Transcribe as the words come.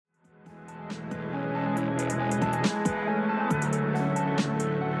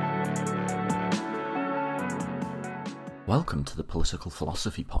Welcome to the Political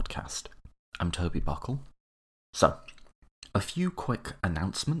Philosophy Podcast. I'm Toby Buckle. So, a few quick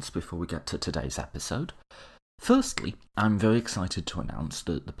announcements before we get to today's episode. Firstly, I'm very excited to announce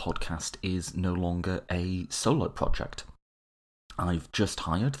that the podcast is no longer a solo project. I've just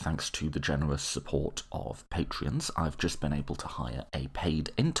hired, thanks to the generous support of Patreons, I've just been able to hire a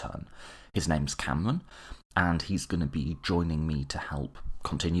paid intern. His name's Cameron, and he's going to be joining me to help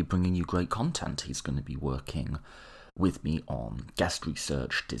continue bringing you great content. He's going to be working with me on guest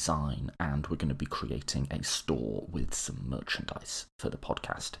research, design, and we're going to be creating a store with some merchandise for the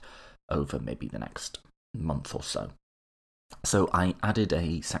podcast over maybe the next month or so. So I added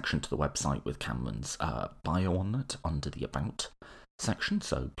a section to the website with Cameron's bio on it under the About section,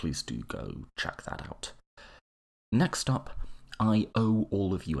 so please do go check that out. Next up, I owe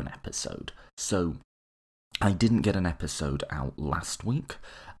all of you an episode. So I didn't get an episode out last week.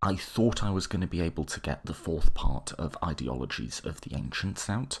 I thought I was going to be able to get the fourth part of Ideologies of the Ancients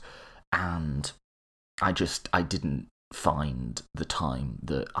out, and I didn't find the time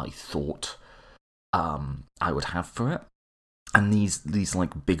that I thought I would have for it. And these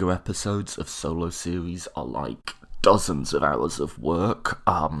like bigger episodes of solo series are like dozens of hours of work,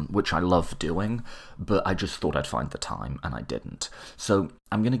 which I love doing, but I just thought I'd find the time, and I didn't. So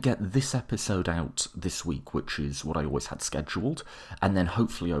I'm going to get this episode out this week, which is what I always had scheduled, and then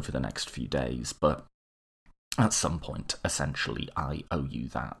hopefully over the next few days, but at some point, essentially, I owe you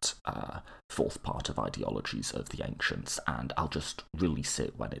that fourth part of Ideologies of the Ancients, and I'll just release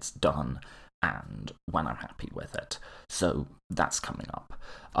it when it's done, and when I'm happy with it. So that's coming up.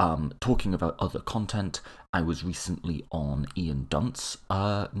 Talking about other content, I was recently on Ian Dunt's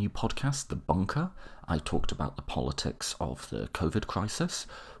new podcast, The Bunker. I talked about the politics of the COVID crisis,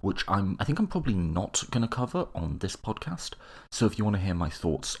 which I think I'm probably not going to cover on this podcast. So if you want to hear my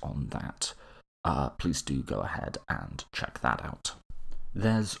thoughts on that, please do go ahead and check that out.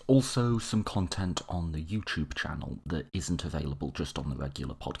 There's also some content on the YouTube channel that isn't available just on the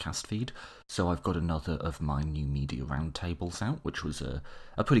regular podcast feed, so I've got another of my new media roundtables out, which was a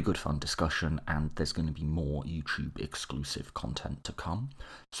pretty good fun discussion, and there's going to be more YouTube exclusive content to come.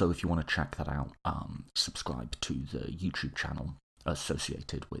 So if you want to check that out, subscribe to the YouTube channel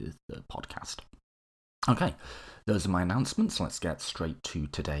associated with the podcast. Okay, those are my announcements. Let's get straight to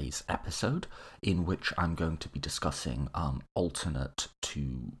today's episode, in which I'm going to be discussing alternate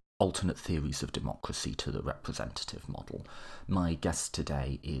theories of democracy to the representative model. My guest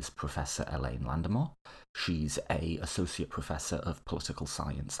today is Professor Elaine Landemore. She's an associate professor of political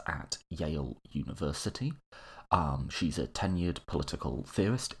science at Yale University. She's a tenured political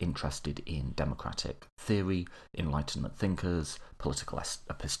theorist interested in democratic theory, Enlightenment thinkers, political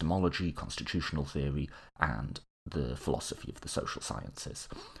epistemology, constitutional theory, and the philosophy of the social sciences.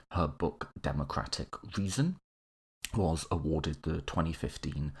 Her book, Democratic Reason, was awarded the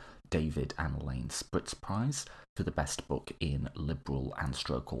 2015 David and Elaine Spritz Prize for the best book in liberal and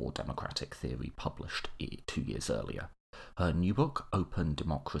or democratic theory, published 2 years earlier. Her new book, Open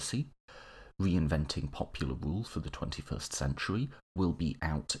Democracy, Reinventing Popular Rule for the 21st Century, will be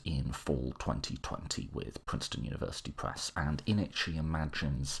out in fall 2020 with Princeton University Press, and in it she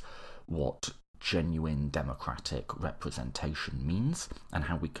imagines what genuine democratic representation means and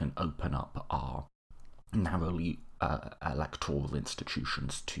how we can open up our narrowly electoral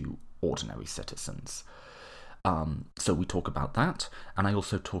institutions to ordinary citizens. So we talk about that, and I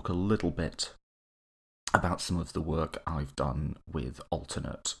also talk a little bit about some of the work I've done with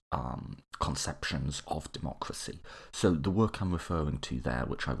alternate conceptions of democracy. So the work I'm referring to there,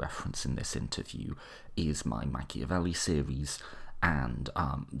 which I reference in this interview, is my Machiavelli series and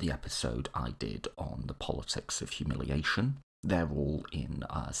the episode I did on the politics of humiliation. They're all in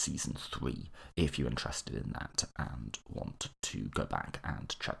season 3, if you're interested in that and want to go back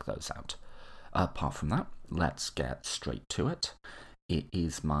and check those out. Apart from that, let's get straight to it. It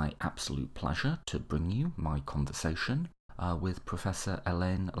is my absolute pleasure to bring you my conversation with Professor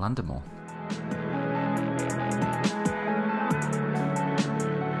Elaine Landemore.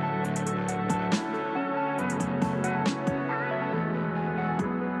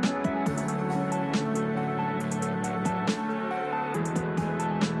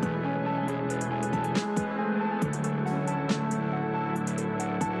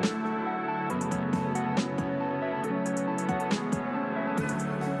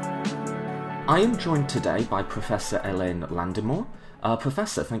 I am joined today by Professor Elaine Landemore.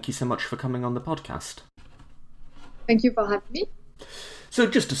 Professor, thank you so much for coming on the podcast. Thank you for having me. So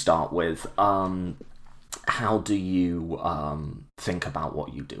just to start with, how do you think about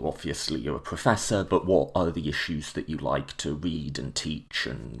what you do? Obviously, you're a professor, but what are the issues that you like to read and teach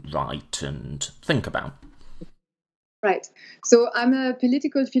and write and think about? Right. So I'm a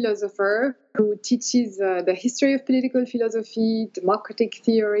political philosopher who teaches the history of political philosophy, democratic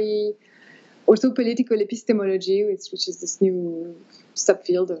theory, also political epistemology, which is this new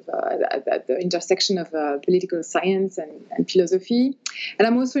subfield of at the intersection of political science and philosophy. And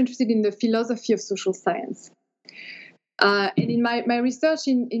I'm also interested in the philosophy of social science. And in my research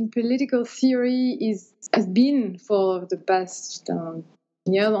in political theory has been for the past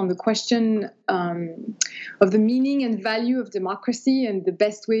year on the question of the meaning and value of democracy and the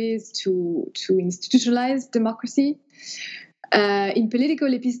best ways to institutionalize democracy. In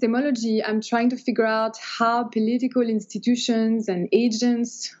political epistemology, I'm trying to figure out how political institutions and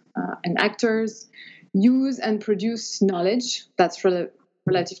agents and actors use and produce knowledge that's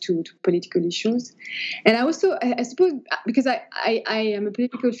relative to political issues. And I also, I suppose, because I am a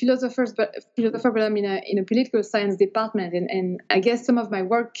political philosopher, but I'm in a political science department, and I guess some of my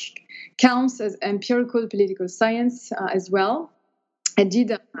work counts as empirical political science as well. I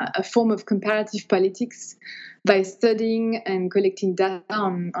did a form of comparative politics by studying and collecting data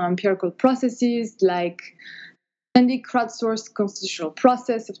on empirical processes like the crowdsourced constitutional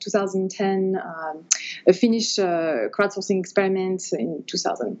process of 2010, a Finnish crowdsourcing experiment in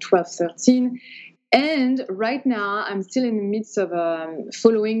 2012-13. And right now, I'm still in the midst of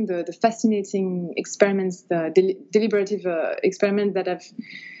following the fascinating experiments, the deliberative experiments that have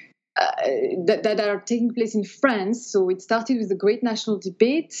that are taking place in France. So it started with the Great National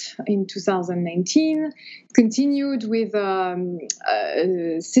Debate in 2019, continued with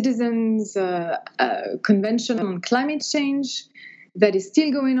Citizens Convention on Climate Change that is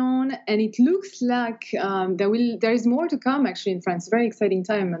still going on, and it looks like there is more to come actually in France. Very exciting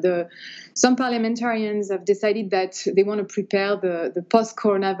time. Some parliamentarians have decided that they want to prepare the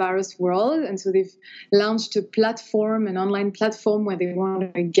post-coronavirus world, and so they've launched a platform, an online platform where they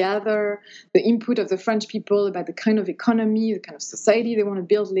want to gather the input of the French people about the kind of economy, the kind of society they want to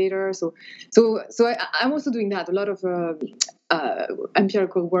build later. So I'm also doing that, a lot of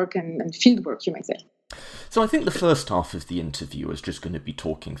empirical work and field work, you might say. So I think the first half of the interview is just going to be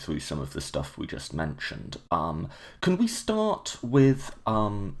talking through some of the stuff we just mentioned. Can we start with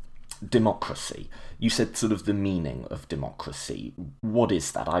democracy? You said sort of the meaning of democracy. What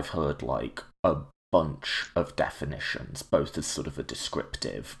is that? I've heard like a bunch of definitions, both as sort of a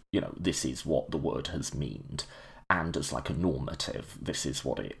descriptive, this is what the word has meaned, and as like a normative, this is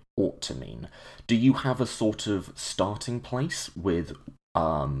what it ought to mean. Do you have a sort of starting place with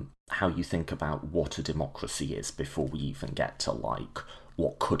how you think about what a democracy is before we even get to like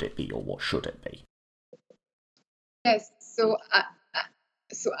what could it be or what should it be? Yes, so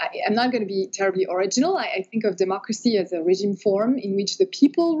I'm not going to be terribly original. I think of democracy as a regime form in which the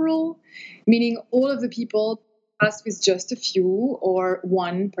people rule, meaning all of the people pass with just a few or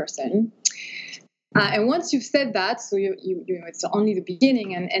one person. And once you've said that, so you it's only the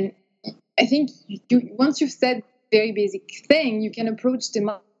beginning, and I think once you've said very basic thing, you can approach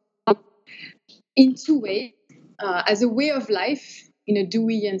democracy in two ways, as a way of life in a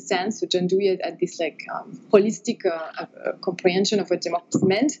Deweyian sense. So John Dewey had this holistic comprehension of what democracy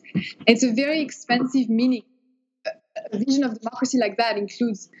meant. It's a very expansive meaning. A vision of democracy like that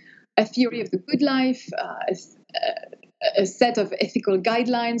includes a theory of the good life, a set of ethical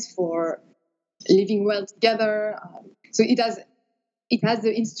guidelines for living well together. So it has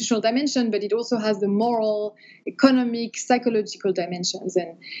the institutional dimension, but it also has the moral, economic, psychological dimensions.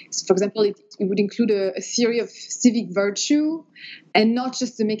 And for example, it would include a theory of civic virtue and not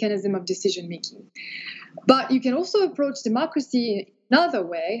just the mechanism of decision making. But you can also approach democracy in another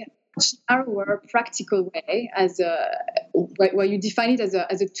way, a much narrower, practical way, where you define it as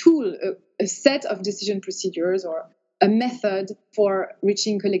a tool, a set of decision procedures or a method for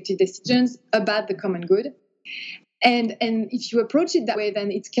reaching collective decisions about the common good. And if you approach it that way,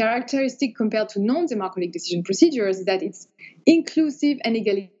 then its characteristic compared to non-democratic decision procedures is that it's inclusive and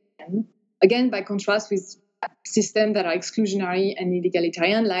egalitarian, again, by contrast with systems that are exclusionary and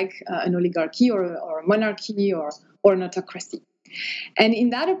egalitarian, like an oligarchy or a monarchy or an autocracy. And in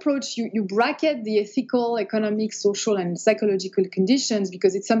that approach, you bracket the ethical, economic, social, and psychological conditions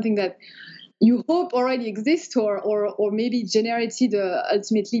because it's something that you hope already exists or maybe generated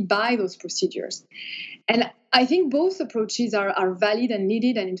ultimately by those procedures. And I think both approaches are valid and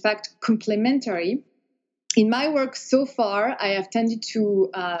needed and, in fact, complementary. In my work so far, I have tended to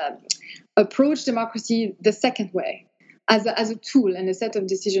approach democracy the second way, as a tool and a set of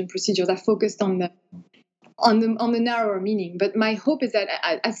decision procedures that focused on the narrower meaning. But my hope is that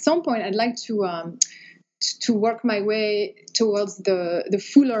at some point I'd like to work my way towards the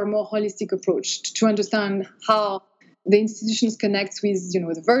fuller, more holistic approach to understand how the institutions connect with,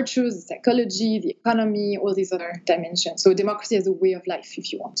 the virtues, the psychology, the economy, all these other dimensions. So democracy as a way of life,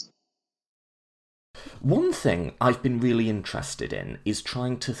 if you want. One thing I've been really interested in is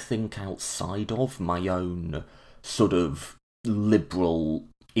trying to think outside of my own sort of liberal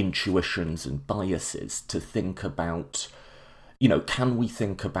intuitions and biases to think about, can we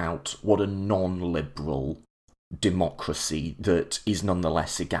think about what a non-liberal democracy that is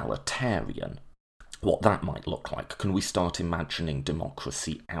nonetheless egalitarian, what that might look like? Can we start imagining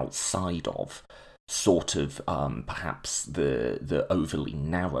democracy outside of sort of perhaps the overly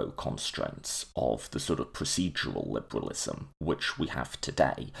narrow constraints of the sort of procedural liberalism which we have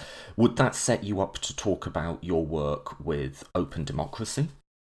today? Would that set you up to talk about your work with open democracy?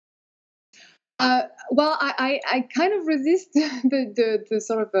 Well, I kind of resist the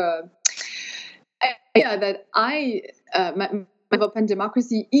sort of idea that my open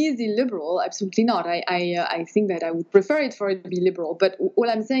democracy is illiberal. Absolutely not. I think that I would prefer it for it to be liberal. But what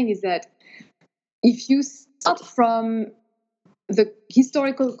I'm saying is that if you start from the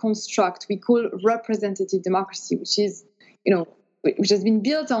historical construct we call representative democracy, which is, which has been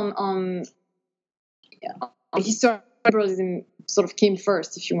built on historical liberalism, sort of came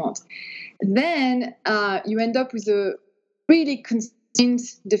first, if you want, then you end up with a really constrained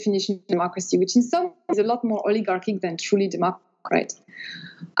definition of democracy, which in some ways is a lot more oligarchic than truly democratic.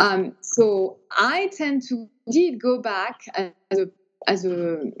 So I tend to indeed go back as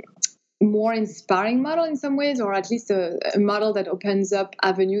a more inspiring model in some ways, or at least a model that opens up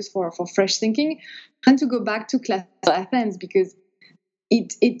avenues for fresh thinking, and to go back to classical Athens, because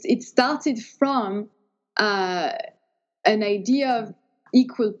it started from an idea of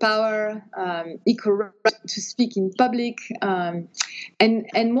equal power, equal right to speak in public, and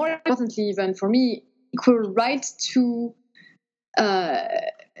more importantly, even for me, equal right to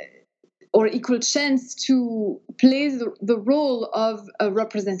or equal chance to play the role of a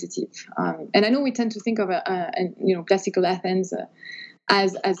representative. And I know we tend to think of classical Athens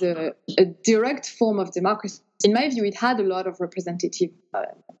as a direct form of democracy. In my view, it had a lot of representative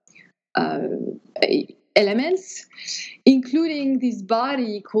elements, including this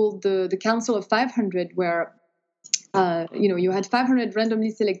body called the Council of 500, where you had 500 randomly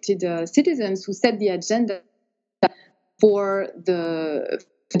selected citizens who set the agenda for the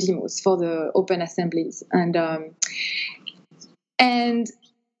demos, for the open assemblies, and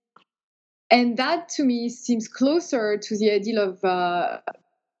that to me seems closer to the ideal of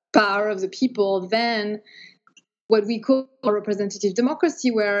power of the people than what we call a representative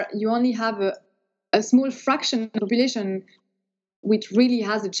democracy, where you only have a small fraction of the population which really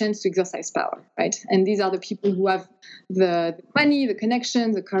has a chance to exercise power, right? And these are the people who have the money, the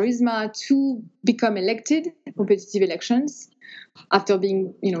connections, the charisma to become elected in competitive elections after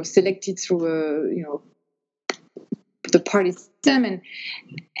being, selected through the party system,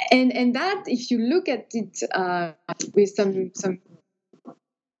 and that, if you look at it with some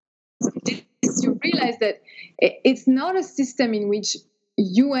you realize that it's not a system in which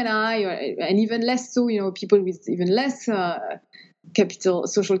you and I, and even less so, people with even less capital,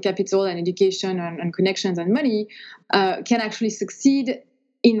 social capital, and education, and connections and money, can actually succeed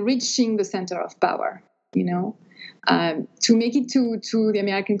in reaching the center of power. To make it to the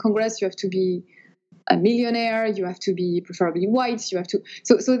American Congress, you have to be a millionaire, you have to be preferably white, you have to.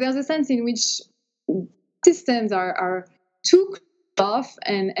 So there's a sense in which systems are too off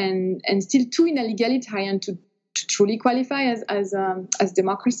and still too inegalitarian to truly qualify as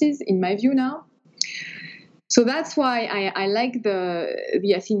democracies, in my view now. So that's why I like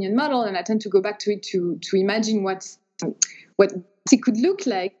the Athenian model, and I tend to go back to it to imagine what it could look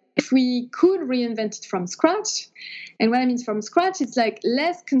like if we could reinvent it from scratch. And what I mean from scratch, it's like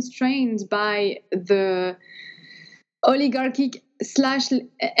less constrained by the oligarchic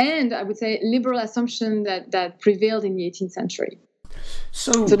and I would say liberal assumption that prevailed in the 18th century.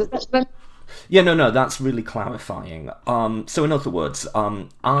 So yeah, no, that's really clarifying. So in other words,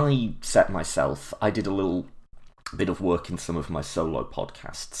 I did a little bit of work in some of my solo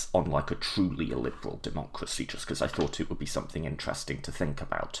podcasts on like a truly illiberal democracy, just because I thought it would be something interesting to think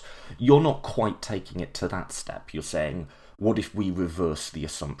about. You're not quite taking it to that step. You're saying, what if we reverse the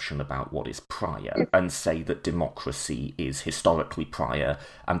assumption about what is prior and say that democracy is historically prior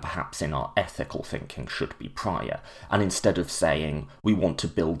and perhaps in our ethical thinking should be prior? And instead of saying we want to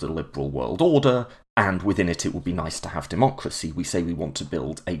build a liberal world order and within it would be nice to have democracy, we say we want to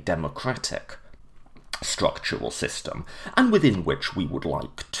build a democratic structural system, and within which we would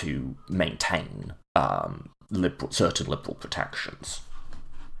like to maintain certain liberal protections.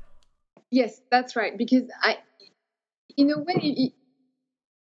 Yes, that's right. Because in a way,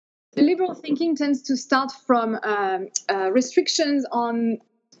 the liberal thinking tends to start from restrictions on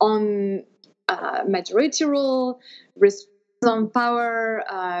majority rule, restrictions on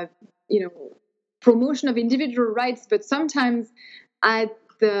power, promotion of individual rights, but sometimes at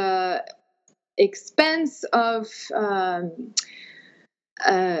the expense of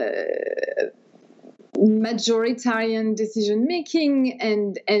majoritarian decision making,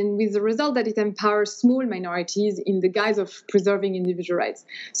 and with the result that it empowers small minorities in the guise of preserving individual rights.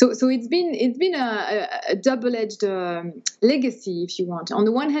 So it's been a double-edged legacy, if you want. On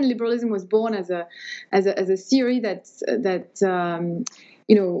the one hand, liberalism was born as a theory that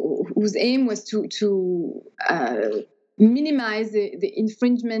whose aim was to minimize the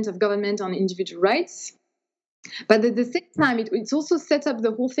infringement of government on individual rights. But at the same time, it's also set up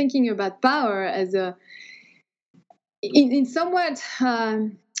the whole thinking about power as in somewhat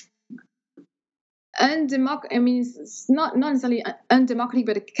undemocratic. I mean, it's not necessarily undemocratic,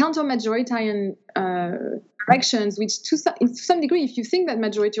 but a counter-majoritarian directions. Which, to some degree, if you think that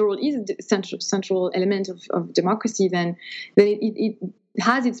majority rule is a central element of democracy, then it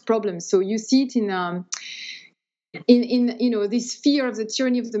has its problems. So you see it in this fear of the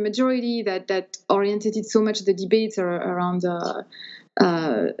tyranny of the majority that oriented so much the debates around the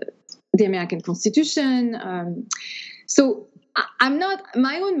American Constitution. So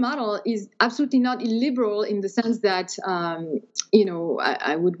my own model is absolutely not illiberal in the sense that I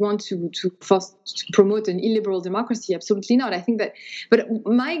would want to promote an illiberal democracy. Absolutely not. I think that, but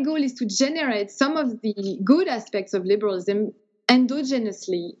my goal is to generate some of the good aspects of liberalism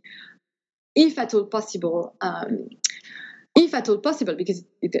endogenously, if at all possible, because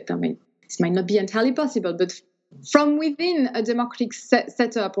this might not be entirely possible, but from within a democratic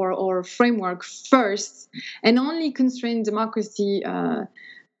setup or framework first, and only constrain democracy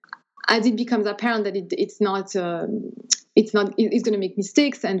as it becomes apparent that it's going to make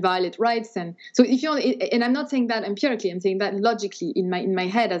mistakes and violate rights. And so and I'm not saying that empirically, I'm saying that logically in my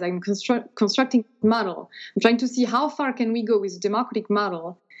head as I'm constructing a model. I'm trying to see how far can we go with a democratic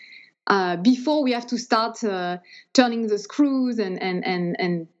model before we have to start turning the screws and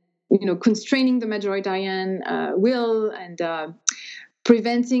constraining the majoritarian will and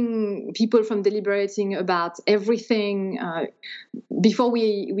preventing people from deliberating about everything before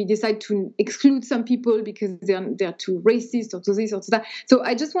we decide to exclude some people because they're too racist or to this or to that. So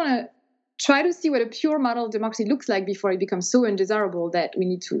I just want to try to see what a pure model of democracy looks like before it becomes so undesirable that we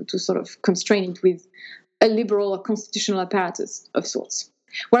need to sort of constrain it with a liberal or constitutional apparatus of sorts.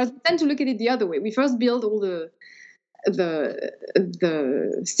 Whereas we tend to look at it the other way. We first build all the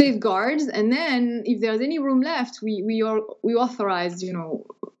safeguards, and then if there's any room left, we authorize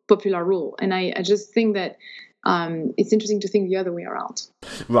popular rule. And I just think that it's interesting to think the other way around.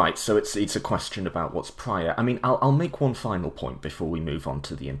 Right, so it's a question about what's prior. I mean, I'll make one final point before we move on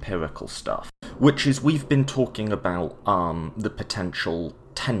to the empirical stuff, which is we've been talking about the potential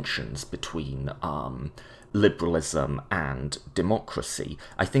tensions between liberalism and democracy.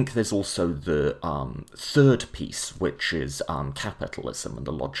 I think there's also the third piece, which is capitalism and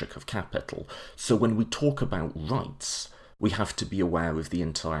the logic of capital. So when we talk about rights, we have to be aware of the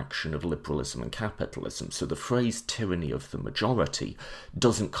interaction of liberalism and capitalism. So the phrase tyranny of the majority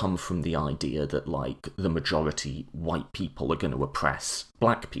doesn't come from the idea that, like, the majority white people are going to oppress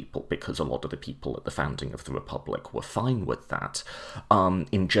black people, because a lot of the people at the founding of the Republic were fine with that.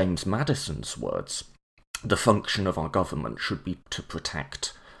 In James Madison's words, the function of our government should be to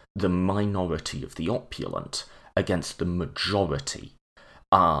protect the minority of the opulent against the majority.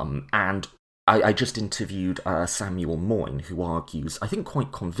 And I just interviewed Samuel Moyn, who argues, I think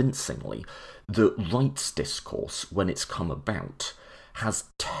quite convincingly, that rights discourse, when it's come about, has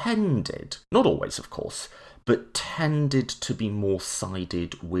tended, not always of course, but tended to be more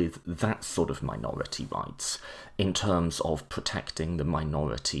sided with that sort of minority rights in terms of protecting the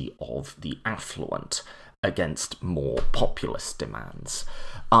minority of the affluent against more populist demands.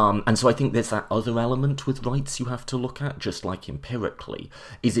 And so I think there's that other element with rights you have to look at, just like empirically,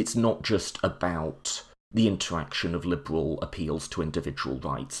 is it's not just about the interaction of liberal appeals to individual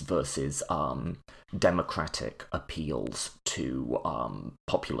rights versus democratic appeals to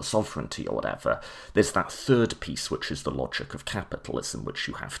popular sovereignty or whatever. There's that third piece, which is the logic of capitalism, which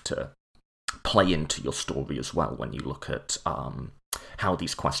you have to play into your story as well when you look at how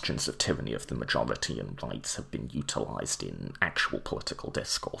these questions of tyranny of the majority and rights have been utilised in actual political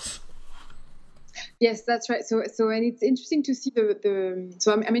discourse. Yes, that's right. So and it's interesting to see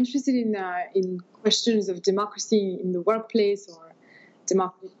so I'm interested in questions of democracy in the workplace or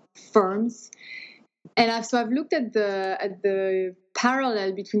democratic firms, and I've looked at the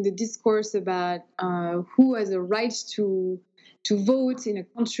parallel between the discourse about who has a right to vote in a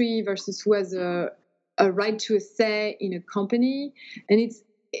country versus who has a right to a say in a company. And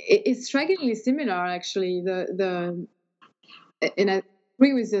it's strikingly similar, actually. And I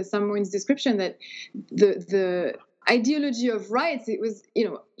agree with someone's description that the ideology of rights, it was,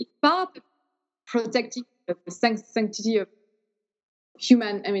 part of protecting the sanctity of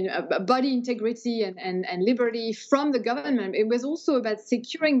human, body integrity and liberty from the government. It was also about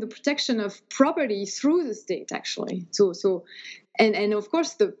securing the protection of property through the state, actually. And of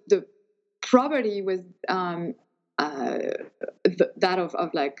course the property was that of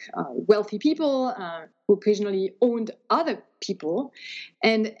wealthy people who occasionally owned other people,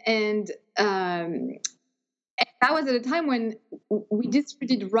 and that was at a time when we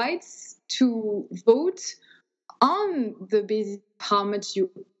distributed rights to vote on the basis of how much you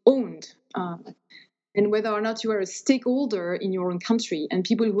owned, and whether or not you were a stakeholder in your own country. And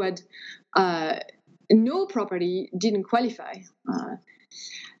people who had no property didn't qualify.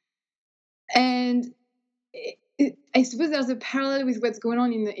 And I suppose there's a parallel with what's going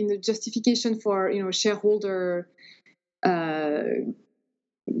on in the justification for shareholder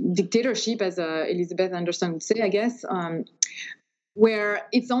dictatorship, as Elizabeth Anderson would say, I guess, where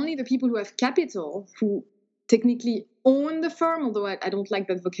it's only the people who have capital who technically own the firm, although I don't like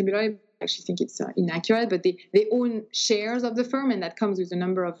that vocabulary. I actually think it's inaccurate, but they own shares of the firm, and that comes with a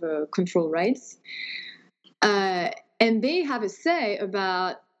number of control rights. And they have a say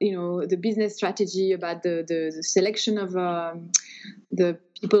about the business strategy, about the selection of the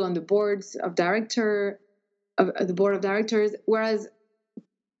people on the boards of the board of directors, whereas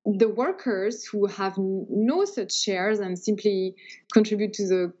the workers who have no such shares and simply contribute to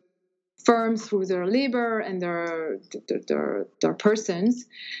the firm through their labor and their persons,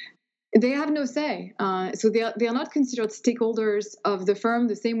 they have no say. So they are not considered stakeholders of the firm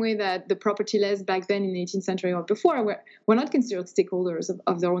the same way that the propertyless back then in the 18th century or before were not considered stakeholders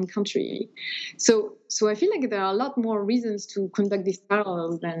of their own country. So I feel like there are a lot more reasons to conduct these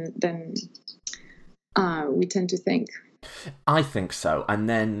parallels than we tend to think. I think so. And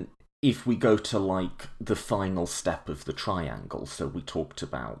then if we go to the final step of the triangle, so we talked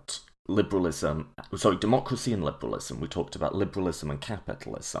about democracy and liberalism. We talked about liberalism and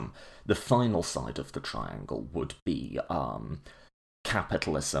capitalism. The final side of the triangle would be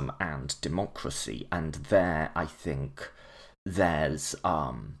capitalism and democracy. And there, I think, there's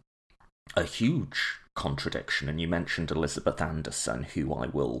a huge contradiction. And you mentioned Elizabeth Anderson, who I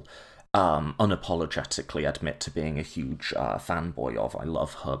will unapologetically admit to being a huge fanboy of. I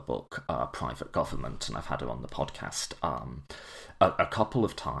love her book, Private Government, and I've had her on the podcast a couple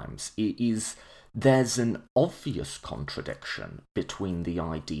of times. There's an obvious contradiction between the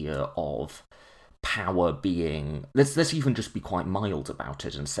idea of power being, let's even just be quite mild about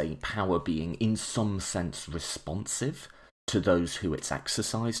it and say power being in some sense responsive to those who it's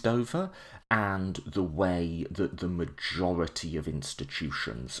exercised over, and the way that the majority of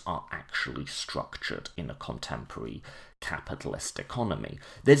institutions are actually structured in a contemporary capitalist economy.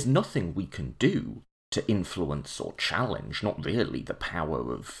 There's nothing we can do to influence or challenge, not really, the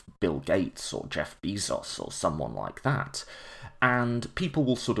power of Bill Gates or Jeff Bezos or someone like that. And people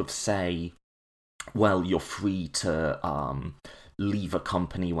will sort of say, well, you're free to leave a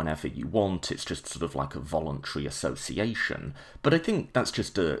company whenever you want. It's just sort of like a voluntary association. But I think that's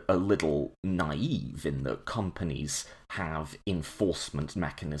just a little naive, in that companies have enforcement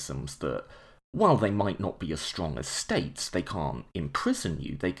mechanisms that, while they might not be as strong as states, they can't imprison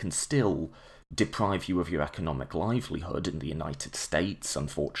you. They can still deprive you of your economic livelihood. In the United States,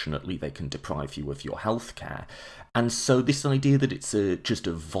 unfortunately, they can deprive you of your healthcare. And so this idea that it's just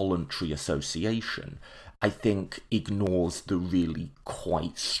a voluntary association, I think, ignores the really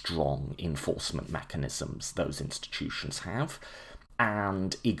quite strong enforcement mechanisms those institutions have,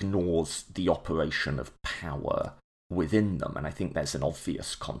 and ignores the operation of power within them. And I think there's an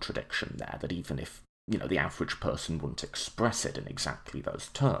obvious contradiction there, that even if the average person wouldn't express it in exactly those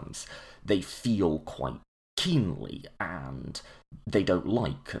terms, they feel quite keenly, and they don't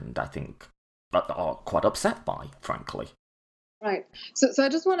like, and I think are quite upset by, frankly. Right. So I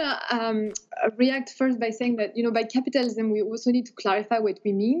just want to react first by saying that, by capitalism, we also need to clarify what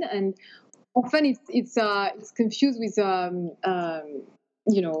we mean. And often it's confused with,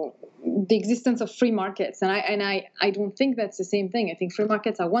 the existence of free markets. And I don't think that's the same thing. I think free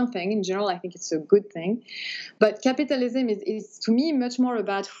markets are one thing. In general, I think it's a good thing. But capitalism is to me, much more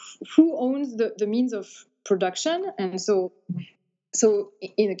about who owns the means of production. And so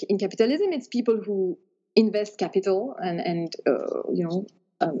in capitalism, it's people who invest capital and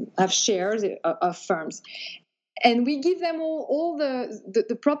have shares of firms, and we give them all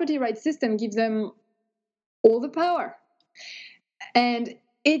the property rights system gives them all the power. And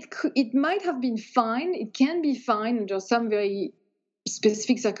it might have been fine. It can be fine under some very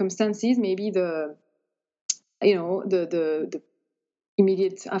specific circumstances. Maybe the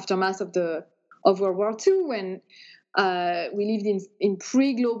immediate aftermath of World War II, when we lived in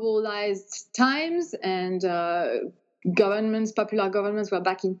pre-globalized times, and popular governments were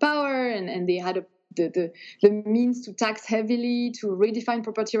back in power, and they had the means to tax heavily, to redefine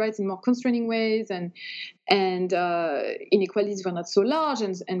property rights in more constraining ways, and inequalities were not so large,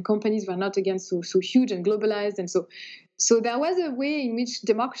 and companies were not again so huge and globalized, and so there was a way in which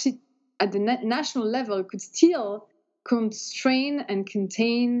democracy at the national level could still constrain and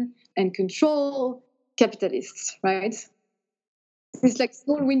contain and control capitalists, right? It's like a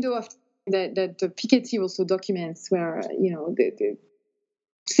small window of that the Piketty also documents, where the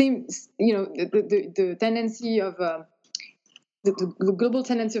tendency of the global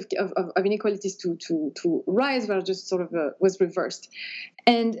tendency of inequalities to rise was reversed.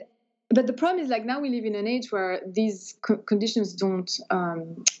 But the problem is, like, now we live in an age where these conditions don't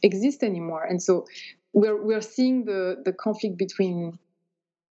exist anymore, and so we're seeing the conflict between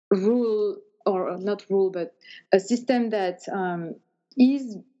rule, or not rule, but a system that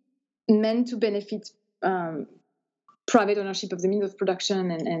is meant to benefit private ownership of the means of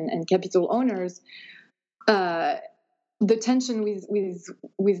production and capital owners, the tension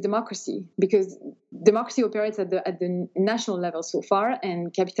with democracy, because democracy operates at the national level so far,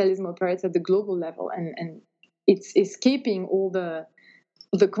 and capitalism operates at the global level, and it's escaping all the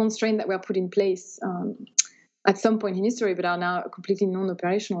constraints that were put in place at some point in history, but are now completely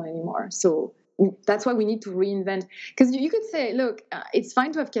non-operational anymore. So that's why we need to reinvent. Because you could say, look, it's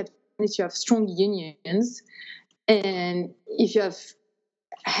fine to have capitalism if you have strong unions, and if you have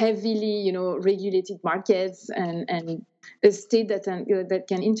heavily, regulated markets, and a state that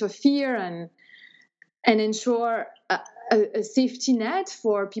can interfere and ensure a safety net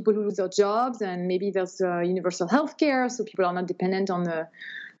for people who lose their jobs, and maybe there's universal healthcare, so people are not dependent on the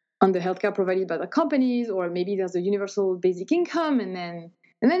healthcare provided by the companies, or maybe there's a universal basic income, and then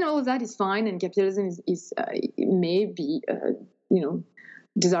all of that is fine, and capitalism is may be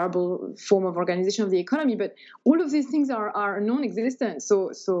desirable form of organization of the economy, but all of these things are non-existent. So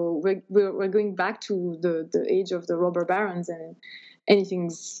we're going back to the age of the robber barons, and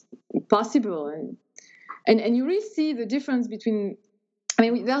anything's possible, and you really see the difference between. I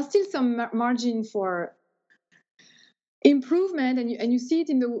mean, there's still some margin for improvement, and you see it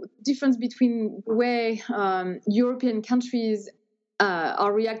in the difference between the way European countries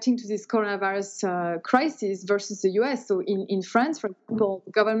are reacting to this coronavirus crisis versus the US. So in France, for example,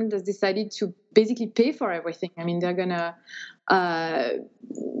 the government has decided to basically pay for everything. I mean, they're gonna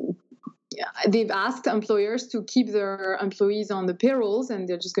they've asked employers to keep their employees on the payrolls, and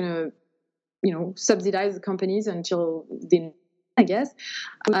they're just gonna subsidize the companies until I guess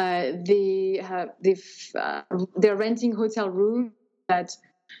they're renting hotel rooms that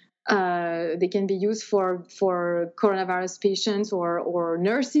they can be used for coronavirus patients or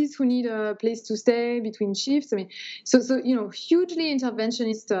nurses who need a place to stay between shifts. I mean, so hugely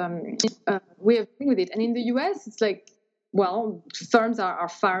interventionist way of dealing with it. And in the US, it's like, well, firms are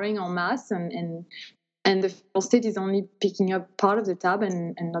firing en masse, and the federal state is only picking up part of the tab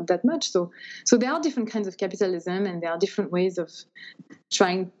and not that much. So there are different kinds of capitalism, and there are different ways of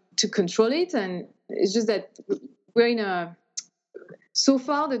trying to control it. And it's just that we're in a... So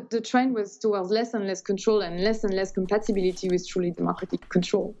far, the trend was towards less and less control and less compatibility with truly democratic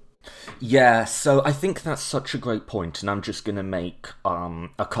control. Yeah, so I think that's such a great point, and I'm just going to make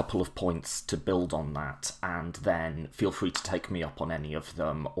a couple of points to build on that, and then feel free to take me up on any of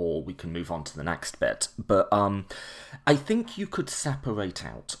them, or we can move on to the next bit. But I think you could separate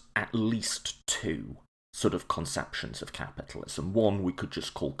out at least two sort of conceptions of capitalism. One we could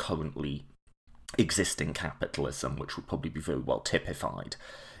just call currently existing capitalism, which would probably be very well typified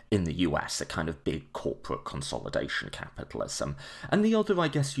in the US, a kind of big corporate consolidation capitalism. And the other, I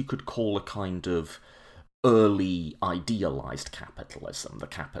guess you could call a kind of early idealized capitalism, the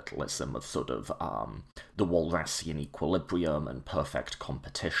capitalism of sort of the Walrasian equilibrium and perfect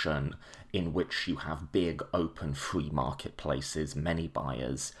competition, in which you have big, open, free marketplaces, many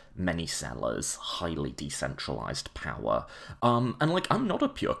buyers, many sellers, highly decentralized power. And I'm not a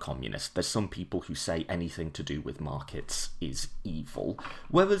pure communist. There's some people who say anything to do with markets is evil,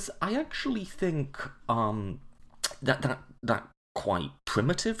 whereas I actually think that quite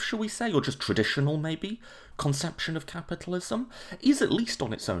primitive, shall we say, or just traditional maybe, conception of capitalism is, at least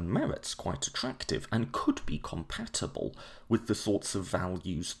on its own merits, quite attractive and could be compatible with the sorts of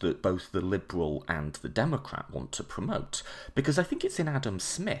values that both the liberal and the Democrat want to promote. Because I think it's in Adam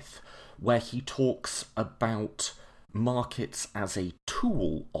Smith where he talks about markets as a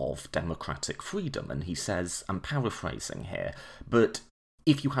tool of democratic freedom. And he says, I'm paraphrasing here, but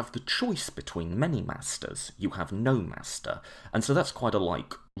if you have the choice between many masters, you have no master. And so that's quite a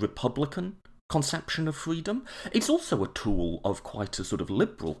Republican conception of freedom. It's also a tool of quite a sort of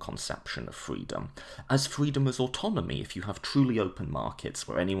liberal conception of freedom, as freedom as autonomy. If you have truly open markets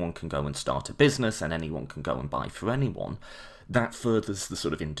where anyone can go and start a business and anyone can go and buy for anyone, that furthers the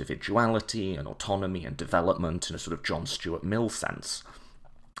sort of individuality and autonomy and development in a sort of John Stuart Mill sense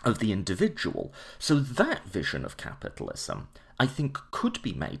of the individual. So that vision of capitalism, I think, could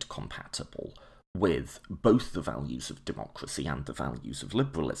be made compatible with both the values of democracy and the values of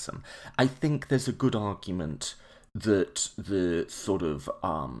liberalism. I think there's a good argument that the sort of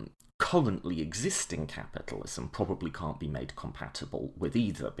currently existing capitalism probably can't be made compatible with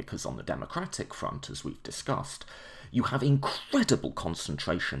either, because on the democratic front, as we've discussed, you have incredible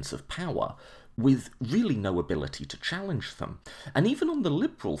concentrations of power with really no ability to challenge them. And even on the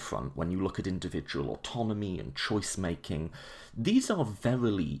liberal front, when you look at individual autonomy and choice-making, these are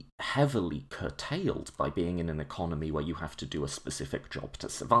very heavily curtailed by being in an economy where you have to do a specific job to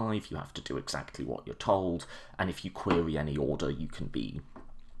survive, you have to do exactly what you're told, and if you query any order, you can be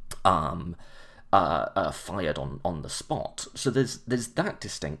fired on the spot. So there's that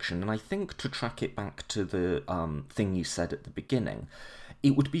distinction, and I think, to track it back to the thing you said at the beginning,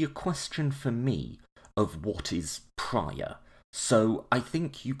 it would be a question for me of what is prior. So I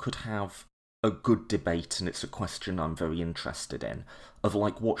think you could have a good debate, and it's a question I'm very interested in, of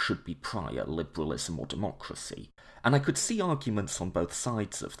what should be prior, liberalism or democracy. And I could see arguments on both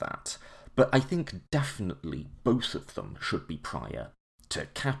sides of that, but I think definitely both of them should be prior to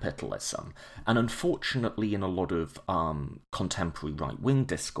capitalism. And unfortunately, in a lot of contemporary right-wing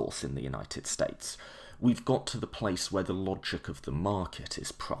discourse in the United States, we've got to the place where the logic of the market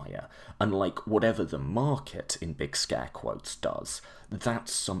is prior, and whatever the market, in big scare quotes, does,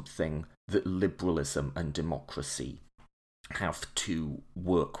 that's something that liberalism and democracy have to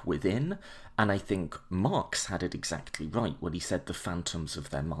work within. And I think Marx had it exactly right when he said the phantoms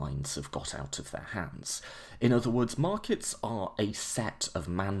of their minds have got out of their hands. In other words, markets are a set of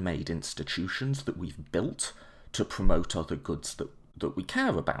man-made institutions that we've built to promote other goods that we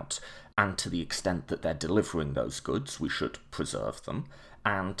care about, and to the extent that they're delivering those goods, we should preserve them,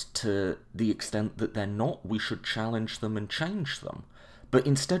 and to the extent that they're not, we should challenge them and change them. But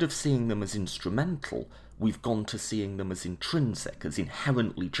instead of seeing them as instrumental, we've gone to seeing them as intrinsic, as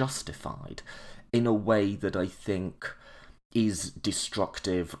inherently justified, in a way that I think is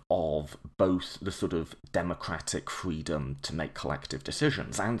destructive of both the sort of democratic freedom to make collective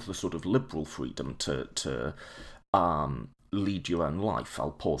decisions and the sort of liberal freedom to lead your own life.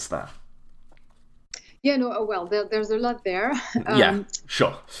 I'll pause there. Yeah, no, well, there's a lot there. Yeah,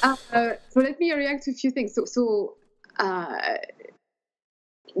 sure. So let me react to a few things.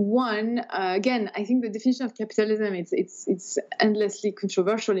 One, again, I think the definition of capitalism, it's endlessly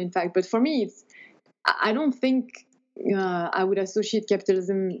controversial, in fact. But for me, I don't think I would associate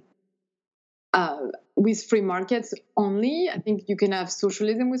capitalism with free markets only. I think you can have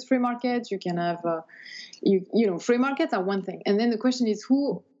socialism with free markets. You can have, free markets are one thing. And then the question is,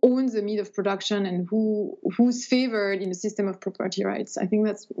 who owns the meat of production and who's favored in a system of property rights? I think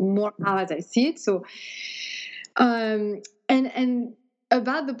that's more how as I see it. So, and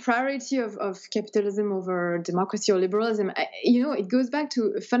about the priority of capitalism over democracy or liberalism, it goes back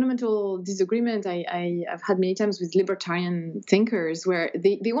to a fundamental disagreement I've had many times with libertarian thinkers, where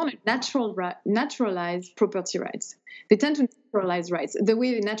they want to naturalize property rights. They tend to naturalize rights the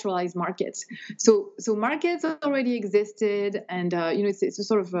way they naturalize markets. So markets already existed, and it's a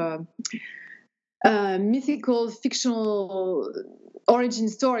sort of a mythical, fictional origin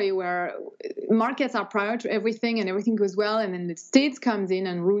story where markets are prior to everything and everything goes well, and then the state comes in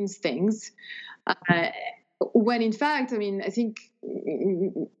and ruins things. When in fact, I think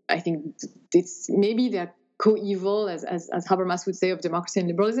it's maybe they're co-evil, as Habermas would say, of democracy and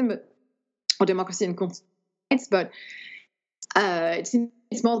liberalism, or democracy and rights. But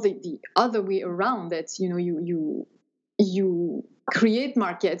it's more the other way around, that you create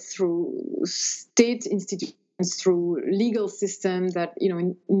markets through state institutions, through legal systems that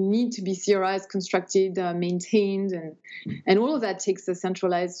need to be theorized, constructed, maintained, and all of that takes a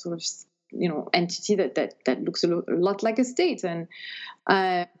centralized sort of entity that looks a lot like a state, and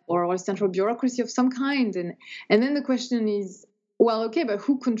or a central bureaucracy of some kind. And then the question is, well, okay, but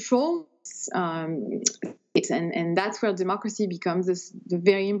who controls And that's where democracy becomes the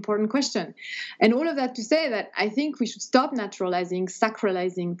very important question. And all of that to say that I think we should stop naturalizing,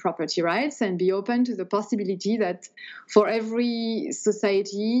 sacralizing property rights and be open to the possibility that for every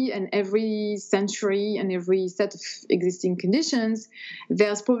society and every century and every set of existing conditions,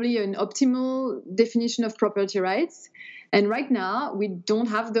 there's probably an optimal definition of property rights. And right now, we don't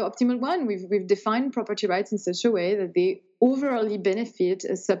have the optimal one. We've defined property rights in such a way that they overly benefit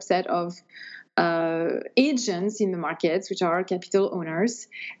a subset of agents in the markets, which are capital owners,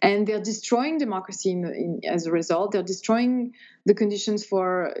 and they're destroying democracy as a result. They're destroying the conditions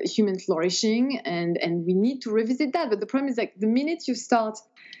for human flourishing, and we need to revisit that. But the problem is, like, the minute you start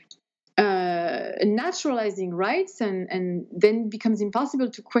naturalizing rights, and then it becomes impossible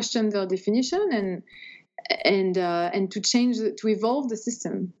to question their definition and to change, to evolve the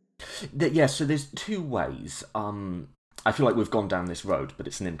system. Yeah, so there's two ways. I feel like we've gone down this road, but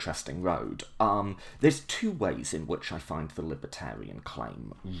it's an interesting road. There's two ways in which I find the libertarian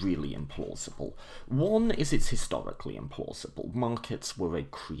claim really implausible. One is it's historically implausible. Markets were a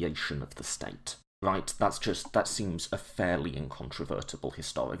creation of the state, right? That seems a fairly incontrovertible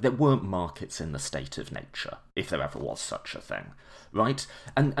historic. There weren't markets in the state of nature, if there ever was such a thing, right?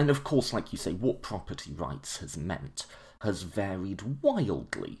 And of course, like you say, what property rights has meant has varied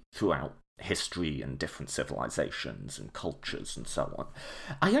wildly throughout history and different civilizations and cultures and so on.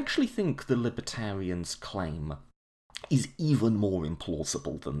 I actually think the libertarians' claim is even more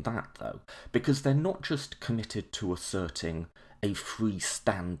implausible than that, though, because they're not just committed to asserting a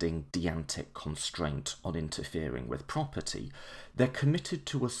freestanding deantic constraint on interfering with property. They're committed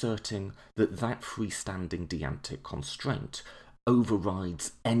to asserting that that freestanding deantic constraint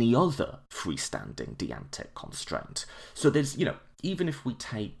overrides any other freestanding deantic constraint. So there's, even if we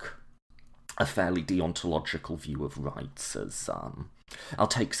take a fairly deontological view of rights as, I'll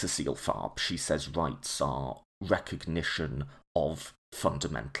take Cecile Fabre. She says rights are recognition of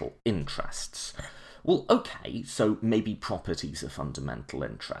fundamental interests. Well, okay, so maybe property's a fundamental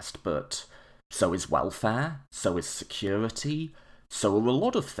interest, but so is welfare, so is security, so are a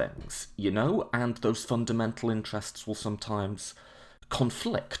lot of things, and those fundamental interests will sometimes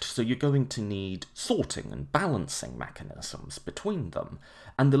conflict, so you're going to need sorting and balancing mechanisms between them.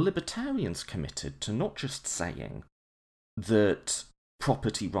 And the libertarians committed to not just saying that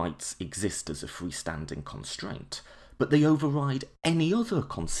property rights exist as a freestanding constraint, but they override any other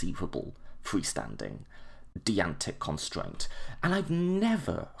conceivable freestanding deantic constraint. And I've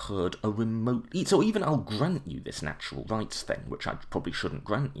never heard a remotely... So even I'll grant you this natural rights thing, which I probably shouldn't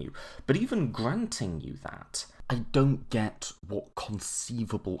grant you, but even granting you that, I don't get what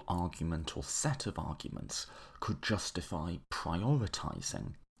conceivable argument or set of arguments could justify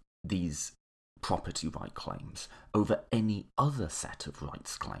prioritising these property right claims over any other set of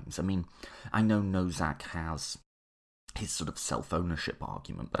rights claims. I mean, I know Nozick has his sort of self-ownership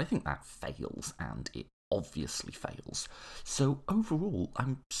argument, but I think that fails, and it obviously fails. So overall,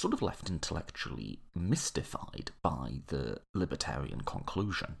 I'm sort of left intellectually mystified by the libertarian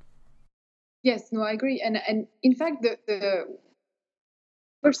conclusion. Yes, no, I agree. And in fact,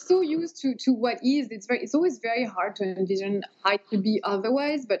 we're so used to what is. It's always very hard to envision how it could be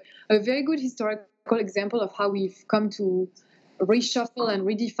otherwise. But a very good historical example of how we've come to reshuffle and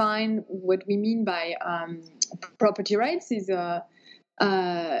redefine what we mean by property rights is the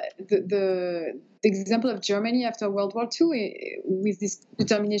example of Germany after World War II with this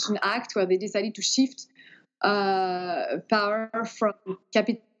Determination Act, where they decided to shift power from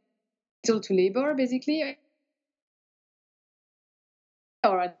capital to labor, basically,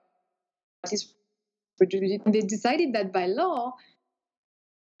 or at least they decided that by law,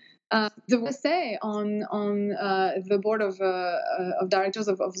 there was a say on the board of directors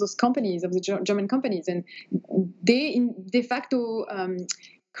of those companies, of the German companies, and they de facto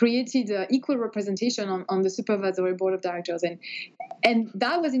created equal representation on the supervisory board of directors, and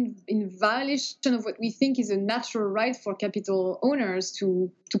that was in violation of what we think is a natural right for capital owners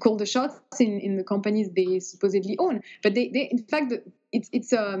to call the shots in the companies they supposedly own. But they in fact,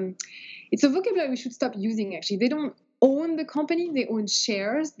 it's a vocabulary we should stop using. Actually, they don't own the company; they own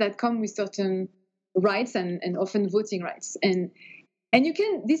shares that come with certain rights and often voting rights. And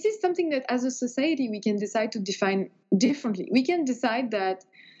this is something that as a society we can decide to define differently. We can decide that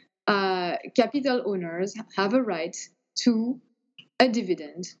capital owners have a right to a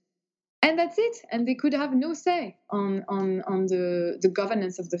dividend, and that's it. And they could have no say on the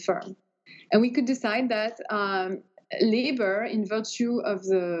governance of the firm. And we could decide that labor, in virtue of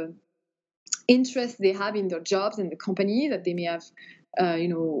the interest they have in their jobs and the company that they may have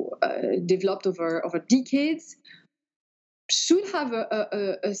developed over decades, should have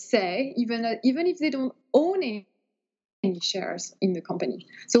a say, even if they don't own any shares in the company.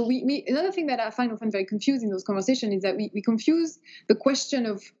 So we another thing that I find often very confusing in those conversations is that we confuse the question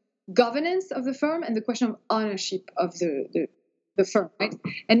of governance of the firm and the question of ownership of the firm, right?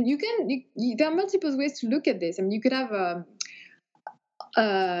 And there are multiple ways to look at this. I mean, you could have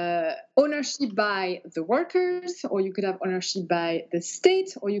ownership by the workers, or you could have ownership by the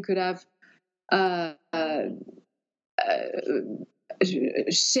state, or you could have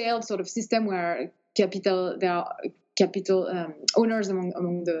shared sort of system where there are capital owners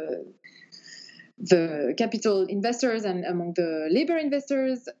among the capital investors and among the labor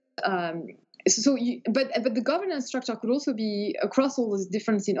investors. But the governance structure could also be across all those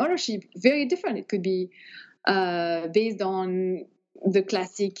differences in ownership very different. It could be based on the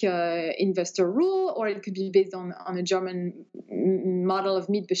classic investor rule, or it could be based on a German model of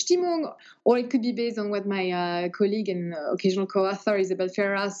Mitbestimmung, or it could be based on what my colleague and occasional co-author Isabel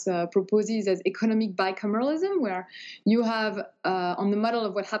Ferraz proposes as economic bicameralism, where you have, on the model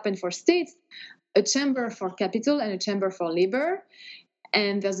of what happened for states, a chamber for capital and a chamber for labor.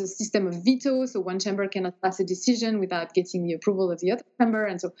 And there's a system of veto, so one chamber cannot pass a decision without getting the approval of the other chamber.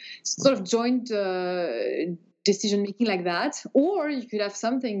 And so sort of joint decision making like that. Or you could have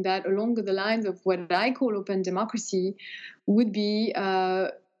something that along the lines of what I call open democracy would be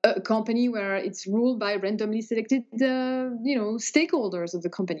a company where it's ruled by randomly selected stakeholders of the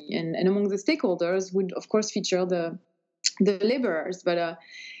company, and among the stakeholders would of course feature the laborers, but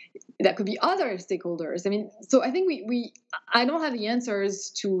that could be other stakeholders. I mean, so I think I don't have the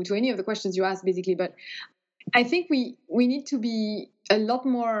answers to any of the questions you asked basically, but I think we need to be a lot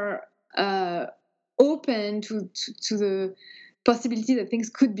more open to the possibility that things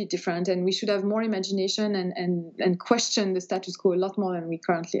could be different, and we should have more imagination and question the status quo a lot more than we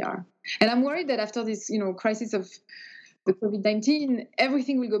currently are. And I'm worried that after this crisis of the COVID-19,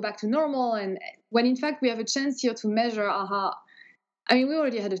 everything will go back to normal, and when in fact we have a chance here to measure I mean, we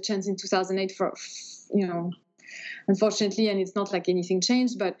already had a chance in 2008 for unfortunately, and it's not like anything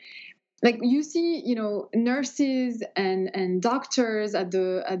changed, but like you see, nurses and doctors at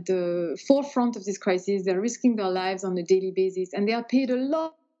the forefront of this crisis. They're risking their lives on a daily basis, and they are paid a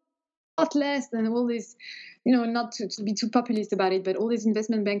lot less than all these, not to be too populist about it, but all these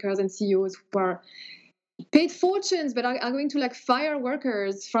investment bankers and CEOs who are paid fortunes, but are going to like fire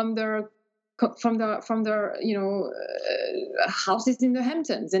workers from their houses in the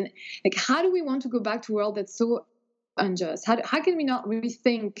Hamptons. And like, how do we want to go back to a world that's so unjust? How can we not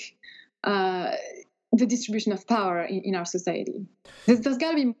rethink the distribution of power in our society? There's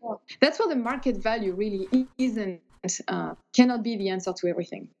got to be more. That's where the market value really isn't, cannot be the answer to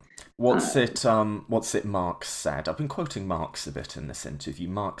everything. What's it Marx said? I've been quoting Marx a bit in this interview.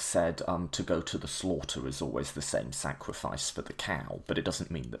 Marx said to go to the slaughter is always the same sacrifice for the cow, but it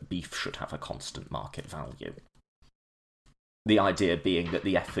doesn't mean that beef should have a constant market value. The idea being that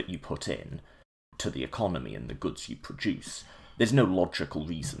the effort you put in to the economy and the goods you produce, there's no logical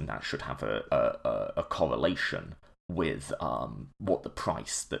reason that should have a correlation with what the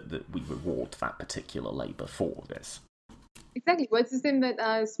price that we reward that particular labour for is. Exactly. What's the same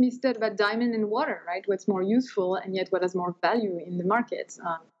that Smith said about diamond and water, right? What's more useful and yet what has more value in the market?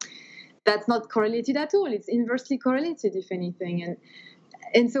 That's not correlated at all. It's inversely correlated, if anything.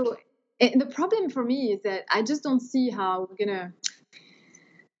 And so the problem for me is that I just don't see how we're going to...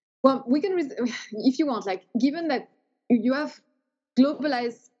 Well, we can, if you want, like, given that you have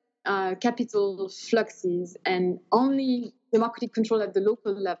globalized capital fluxes and only democratic control at the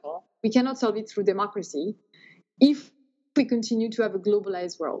local level, we cannot solve it through democracy if we continue to have a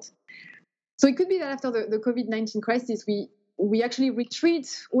globalized world. So it could be that after the COVID-19 crisis, we actually retreat,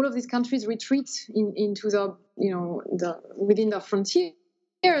 all of these countries retreat into within their frontiers,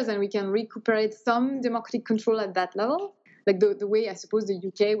 and we can recuperate some democratic control at that level, like the way I suppose the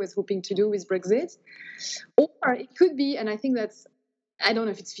UK was hoping to do with Brexit. Or it could be, and I think I don't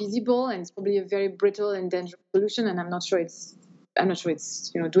know if it's feasible, and it's probably a very brittle and dangerous solution, and I'm not sure it's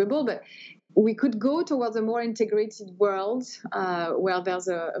doable, but we could go towards a more integrated world where there's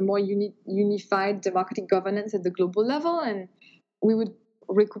a more unified democratic governance at the global level, and we would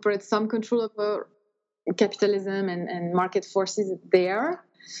recuperate some control over capitalism and market forces there.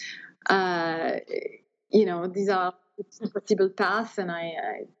 These are possible paths, and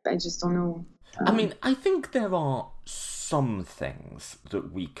I just don't know. I mean, I think there are some things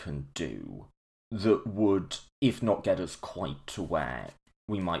that we can do that would, if not get us quite to where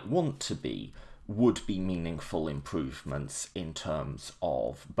we might want to be, would be meaningful improvements in terms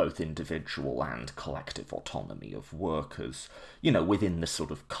of both individual and collective autonomy of workers, within the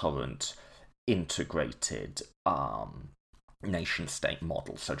sort of current integrated nation-state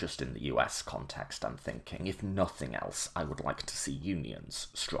model. So just in the US context, I'm thinking, if nothing else, I would like to see unions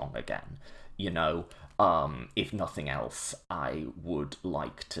strong again. If nothing else, I would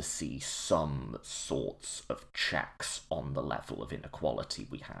like to see some sorts of checks on the level of inequality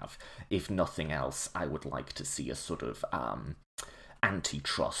we have. If nothing else, I would like to see a sort of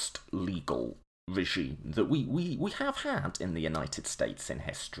antitrust legal regime that we have had in the United States in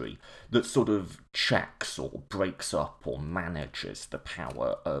history that sort of checks or breaks up or manages the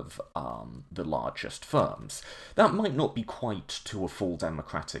power of the largest firms. That might not be quite to a full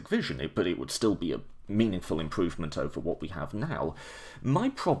democratic vision, but it would still be a meaningful improvement over what we have now. My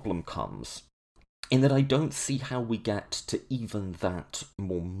problem comes in that I don't see how we get to even that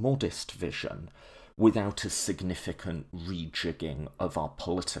more modest vision without a significant rejigging of our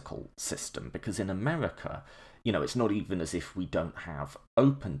political system. Because in America, it's not even as if we don't have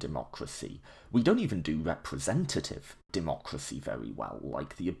open democracy. We don't even do representative democracy very well.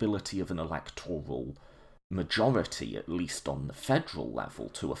 Like, the ability of an electoral majority, at least on the federal level,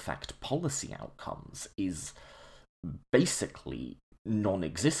 to affect policy outcomes is basically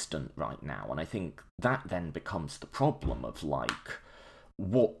non-existent right now. And I think that then becomes the problem of,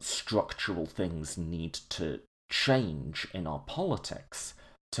 what structural things need to change in our politics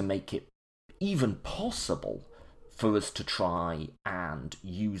to make it even possible for us to try and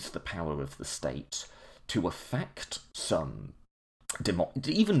use the power of the state to affect some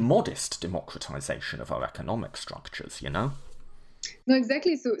even modest democratization of our economic structures, No,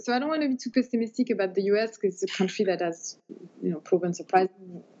 exactly. So I don't want to be too pessimistic about the US, because it's a country that has, proven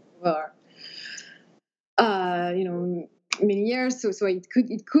surprising over, many years. So it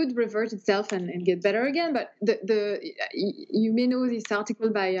could revert itself and get better again. But you may know this article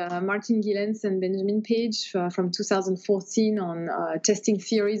by Martin Gilens and Benjamin Page from 2014 on testing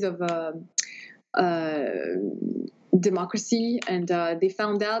theories of democracy, and they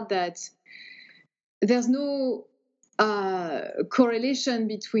found out that there's no correlation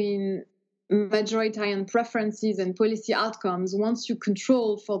between majoritarian preferences and policy outcomes once you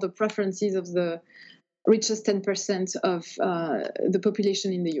control for the preferences of the richest 10% of the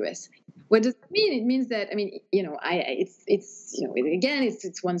population in the US. What does that mean? It means that,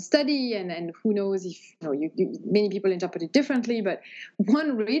 it's one study, and who knows if many people interpret it differently. But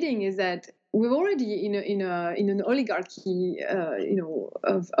one reading is that we're already in an oligarchy,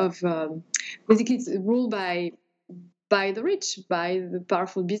 basically it's ruled by the rich, by the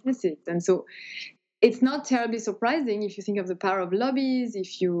powerful businesses, and so it's not terribly surprising if you think of the power of lobbies,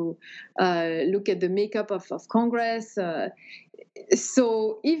 if you look at the makeup of Congress.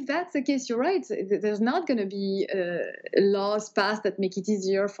 So if that's the case, you're right. There's not going to be laws passed that make it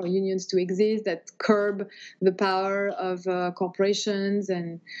easier for unions to exist, that curb the power of corporations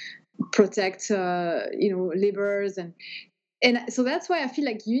and protect, laborers. And so that's why I feel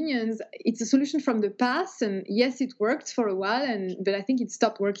like unions, it's a solution from the past. And yes, it worked for a while, but I think it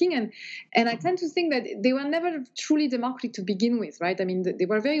stopped working. And I tend to think that they were never truly democratic to begin with, right? I mean, they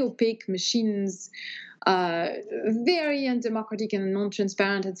were very opaque machines, very undemocratic and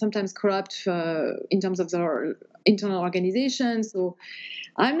non-transparent, and sometimes corrupt in terms of their internal organization. So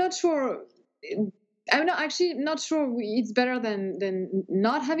I'm not sure. I'm not sure it's better than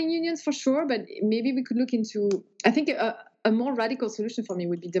not having unions, for sure, but maybe we could look into, I think a more radical solution for me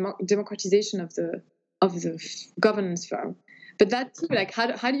would be democratization of the governance firm. But that too,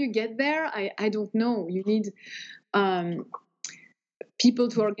 how do you get there? I don't know. You need people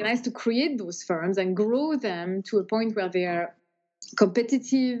to organize to create those firms and grow them to a point where they are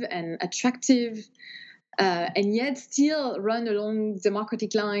competitive and attractive, and yet still run along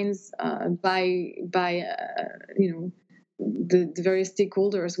democratic lines by the various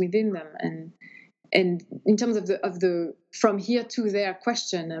stakeholders within them. And in terms of the from here to there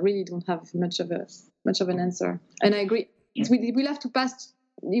question, I really don't have much of an answer. And I agree, it will have to pass.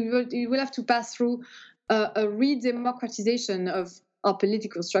 It will have to pass through a re-democratization of our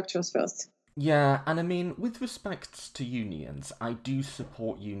political structures first. Yeah, and I mean, with respect to unions, I do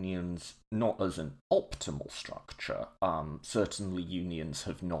support unions not as an optimal structure. Certainly unions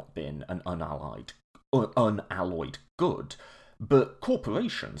have not been an unalloyed good, but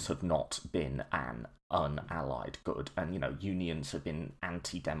corporations have not been an unallied good. And, unions have been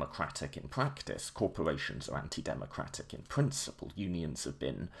anti-democratic in practice. Corporations are anti-democratic in principle. Unions have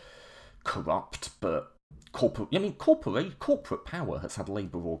been corrupt, but corporate power has had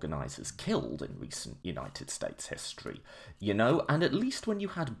labour organisers killed in recent United States history, and at least when you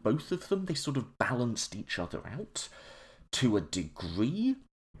had both of them, they sort of balanced each other out to a degree.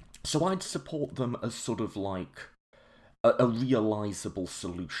 So I'd support them as sort of a realizable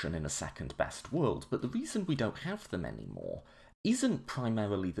solution in a second best world. But the reason we don't have them anymore isn't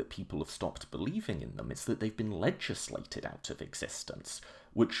primarily that people have stopped believing in them, it's that they've been legislated out of existence,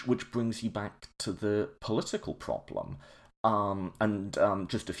 which brings you back to the political problem.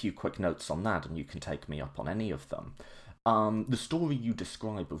 Just a few quick notes on that, and you can take me up on any of them. The story you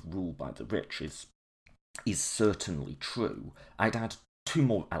describe of rule by the rich is certainly true. I'd add two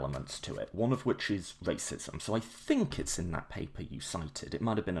more elements to it, one of which is racism. So I think it's in that paper you cited. It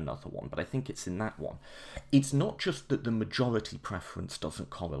might have been another one, but I think it's in that one. It's not just that the majority preference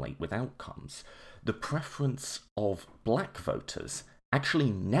doesn't correlate with outcomes. The preference of black voters actually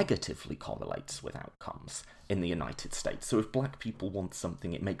negatively correlates with outcomes in the United States. So if black people want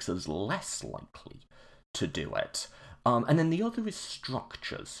something, it makes us less likely to do it. And then the other is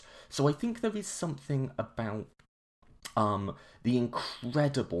structures. So I think there is something about the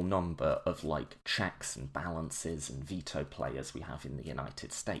incredible number of checks and balances and veto players we have in the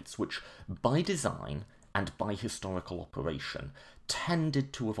United States, which by design and by historical operation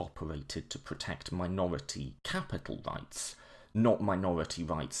tended to have operated to protect minority capital rights, not minority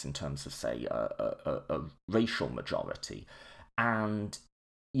rights in terms of, say, a racial majority. And,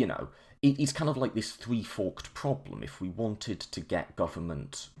 it's kind of like this three-forked problem. If we wanted to get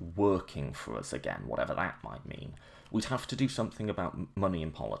government working for us again, whatever that might mean, we'd have to do something about money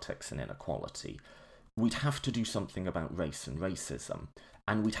in politics and inequality. We'd have to do something about race and racism.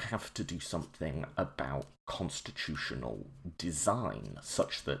 And we'd have to do something about constitutional design,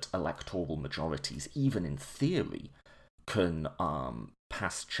 such that electoral majorities, even in theory, can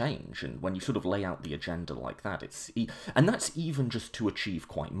pass change. And when you sort of lay out the agenda like that, and that's even just to achieve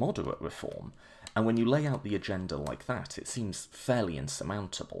quite moderate reform. And when you lay out the agenda like that, it seems fairly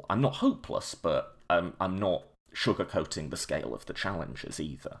insurmountable. I'm not hopeless, but I'm not sugarcoating the scale of the challenges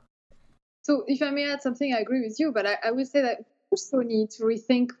either. So if I may add something, I agree with you, but I would say that we also need to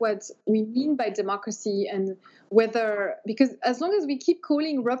rethink what we mean by democracy, and because as long as we keep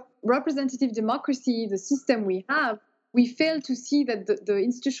calling representative democracy the system we have, we fail to see that the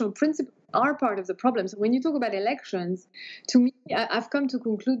institutional principles are part of the problem. So when you talk about elections, to me, I've come to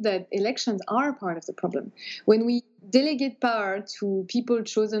conclude that elections are part of the problem. When we delegate power to people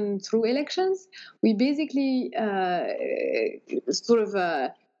chosen through elections, we basically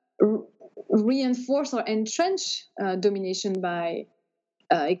reinforce or entrench domination by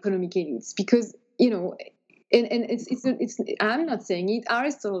economic elites. Because, I'm not saying it,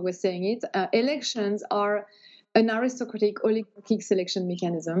 Aristotle was saying it, elections are an aristocratic oligarchic selection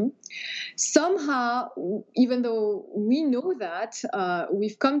mechanism. Somehow, even though we know that,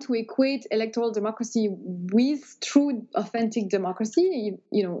 we've come to equate electoral democracy with true, authentic democracy,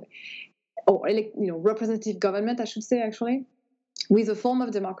 or representative government, I should say, actually, with a form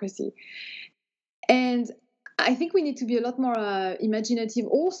of democracy. And I think we need to be a lot more imaginative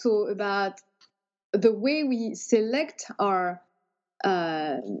also about the way we select our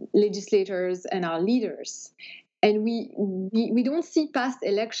legislators and our leaders. And we don't see past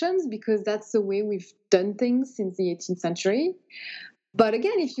elections because that's the way we've done things since the 18th century. But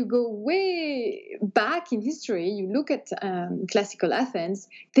again, if you go way back in history, you look at classical Athens,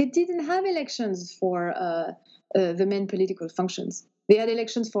 they didn't have elections for the main political functions. They had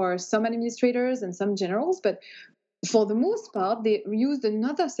elections for some administrators and some generals, but for the most part, they used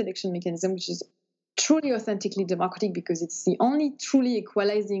another selection mechanism, which is truly authentically democratic because it's the only truly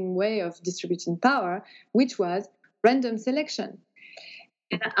equalizing way of distributing power, which was random selection.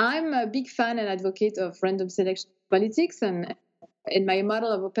 And I'm a big fan and advocate of random selection politics, and my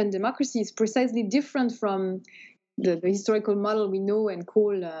model of open democracy is precisely different from the historical model we know and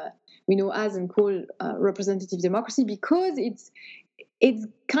call representative democracy, because it's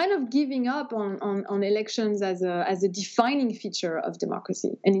kind of giving up on elections as a defining feature of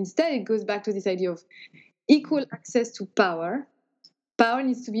democracy. And instead, it goes back to this idea of equal access to power. Power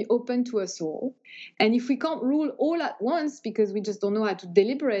needs to be open to us all. And if we can't rule all at once because we just don't know how to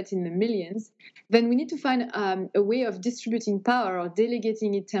deliberate in the millions, then we need to find a way of distributing power or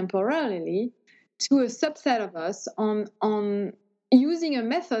delegating it temporarily to a subset of us on using a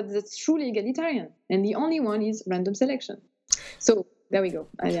method that's truly egalitarian. And the only one is random selection. So there we go.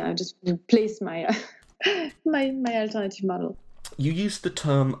 I just placed my my alternative model. You used the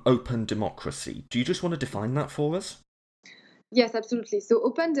term open democracy. Do you just want to define that for us? Yes, absolutely. So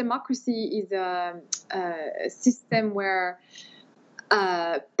open democracy is a system where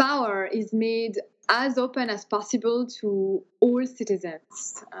power is made as open as possible to all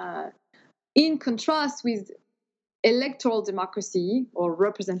citizens. In contrast with electoral democracy, or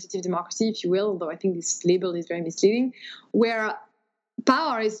representative democracy, if you will, although I think this label is very misleading, where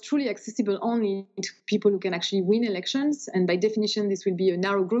power is truly accessible only to people who can actually win elections. And by definition, this will be a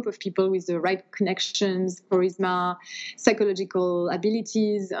narrow group of people with the right connections, charisma, psychological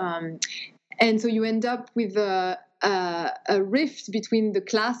abilities. And so you end up with a rift between the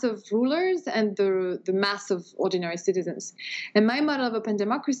class of rulers and the mass of ordinary citizens. And my model of open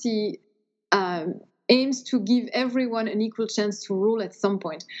democracy aims to give everyone an equal chance to rule at some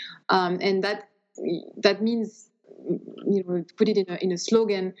point. And that means, put it in a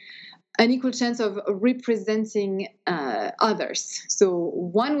slogan, an equal chance of representing others. So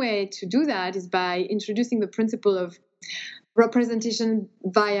one way to do that is by introducing the principle of representation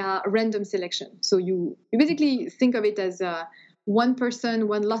via random selection. So you basically think of it as one person,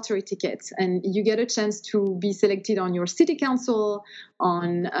 one lottery ticket, and you get a chance to be selected on your city council,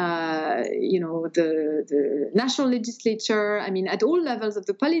 on the national legislature. I mean, at all levels of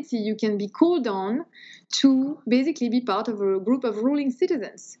the polity, you can be called on to basically be part of a group of ruling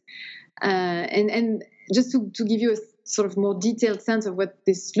citizens. And just to give you a sort of more detailed sense of what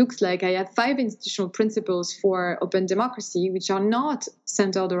this looks like, I have 5 institutional principles for open democracy, which are not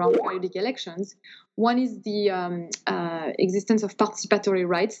centered around periodic elections. One is the existence of participatory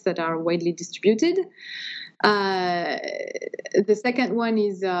rights that are widely distributed. The second one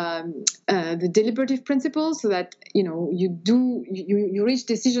is the deliberative principle, so that you reach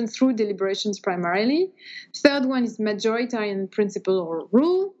decisions through deliberations primarily. Third one is majoritarian principle or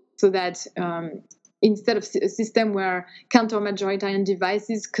rule, so that instead of a system where counter-majoritarian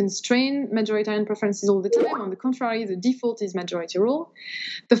devices constrain majoritarian preferences all the time, on the contrary, the default is majority rule.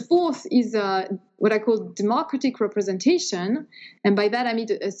 The fourth is what I call democratic representation, and by that I mean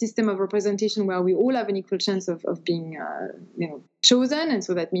a system of representation where we all have an equal chance of being chosen, and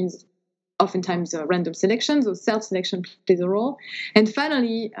so that means oftentimes random selection, so self-selection plays a role. And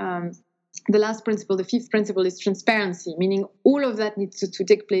finally, the last principle, the fifth principle, is transparency, meaning all of that needs to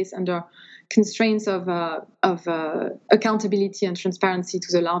take place under constraints of accountability and transparency to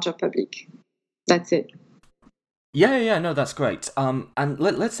the larger public. That's it. Yeah, no, that's great. And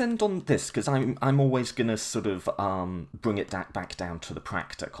let's end on this, because I'm always gonna sort of bring it back down to the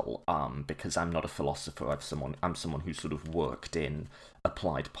practical, because I'm not a philosopher. I'm someone who sort of worked in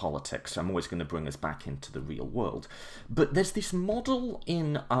applied politics. So I'm always going to bring us back into the real world. But there's this model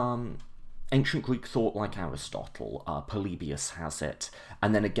in ancient Greek thought like Aristotle, Polybius has it,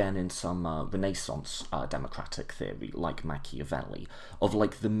 and then again in some Renaissance democratic theory like Machiavelli, of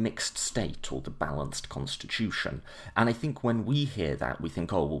like the mixed state or the balanced constitution. And I think when we hear that, we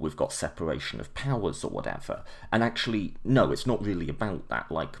think, oh, well, we've got separation of powers or whatever. And actually, no, it's not really about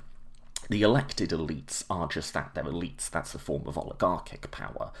that. Like, the elected elites are just that, they're elites. That's a form of oligarchic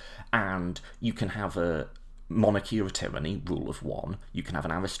power. And you can have a monarchy or a tyranny, rule of one. You can have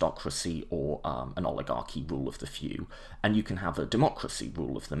an aristocracy or an oligarchy, rule of the few. And you can have a democracy,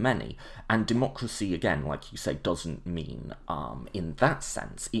 rule of the many. And democracy, again, like you say, doesn't mean in that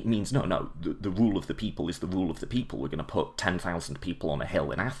sense. It means, no, the rule of the people is the rule of the people. We're going to put 10,000 people on a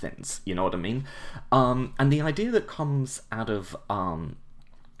hill in Athens. You know what I mean? And the idea that comes out of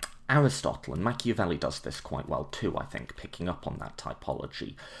Aristotle, and Machiavelli does this quite well too, I think, picking up on that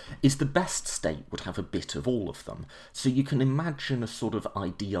typology, is the best state would have a bit of all of them. So you can imagine a sort of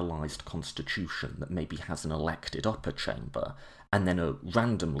idealised constitution that maybe has an elected upper chamber and then a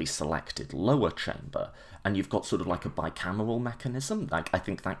randomly selected lower chamber, and you've got sort of like a bicameral mechanism. Like, I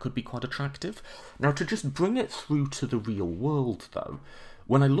think that could be quite attractive. Now, to just bring it through to the real world, though,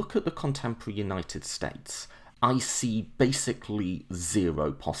 when I look at the contemporary United States, I see basically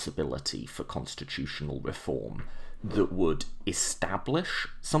zero possibility for constitutional reform that would establish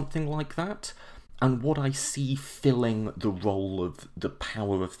something like that. And what I see filling the role of the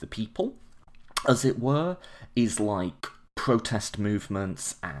power of the people, as it were, is like protest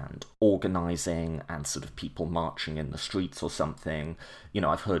movements and organising and sort of people marching in the streets or something. You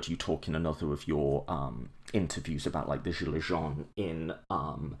know, I've heard you talk in another of your interviews about like the Gilets jaunes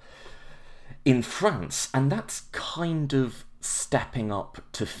in France, and that's kind of stepping up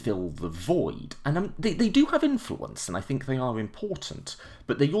to fill the void. And they do have influence, and I think they are important,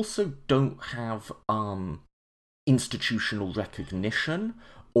 but they also don't have institutional recognition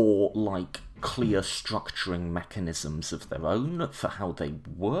or like clear structuring mechanisms of their own for how they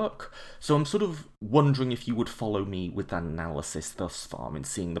work. So I'm sort of wondering if you would follow me with that analysis thus far in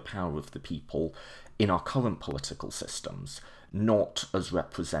seeing the power of the people in our current political systems not as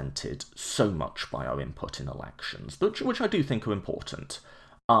represented so much by our input in elections, which I do think are important,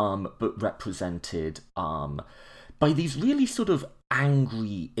 but represented by these really sort of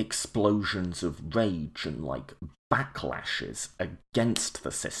angry explosions of rage and like backlashes against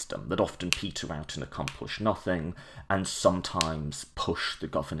the system that often peter out and accomplish nothing and sometimes push the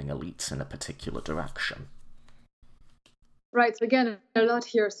governing elites in a particular direction. Right. So again, a lot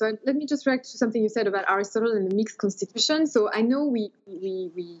here. So let me just react to something you said about Aristotle and the mixed constitution. So I know we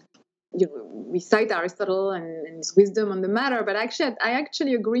cite Aristotle and his wisdom on the matter, but I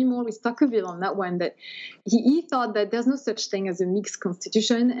actually agree more with Tocqueville on that one, that he thought that there's no such thing as a mixed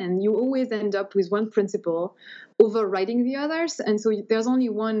constitution, and you always end up with one principle overriding the others. And so there's only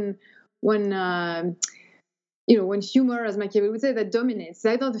one humor, as Machiavelli would say, that dominates. It's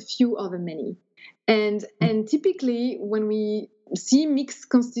either the few or the many. And typically, when we see mixed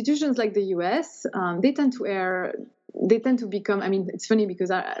constitutions like the U.S., they tend to become. I mean, it's funny because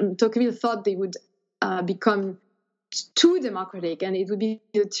Tocqueville thought they would become too democratic, and it would be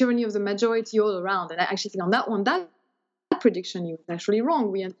the tyranny of the majority all around. And I actually think on that one, that prediction is actually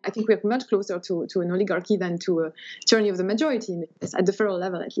wrong. I think we are much closer to an oligarchy than to a tyranny of the majority, at the federal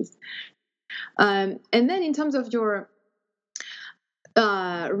level at least. And then in terms of your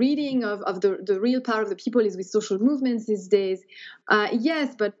reading of the real power of the people is with social movements these days.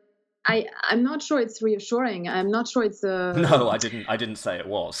 Yes, but I'm not sure it's reassuring. I'm not sure it's No, I didn't say it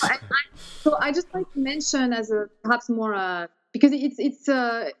was. So I just like to mention as a perhaps more because it's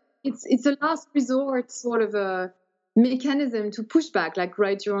a last resort sort of a mechanism to push back. Like,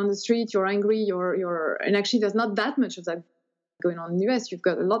 right, you're on the street, you're angry, and actually there's not that much of that going on in the US. You've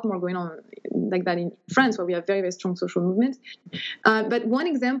got a lot more going on like that in France, where we have very, very strong social movements. But one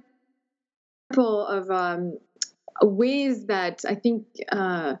example of ways that I think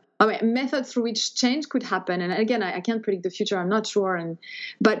methods through which change could happen, and again, I can't predict the future, I'm not sure,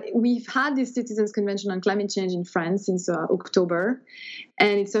 but we've had this Citizens Convention on Climate Change in France since October,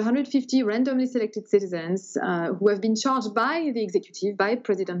 and it's 150 randomly selected citizens who have been charged by the executive, by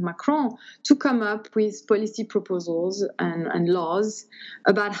President Macron, to come up with policy proposals and laws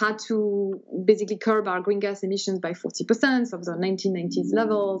about how to basically curb our green gas emissions by 40% of the 1990s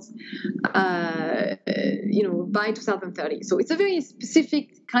levels, by 2030. So it's a very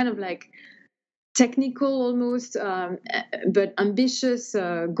specific kind of like technical almost, but ambitious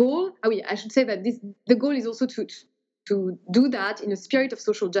goal. I should say that the goal is also to do that in a spirit of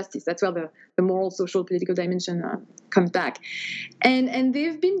social justice. That's where the moral, social, political dimension comes back. And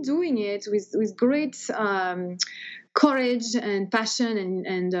they've been doing it with great courage and passion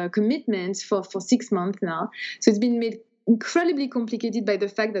and commitment for 6 months now. So it's been made incredibly complicated by the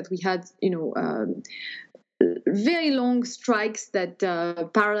fact that we had, very long strikes that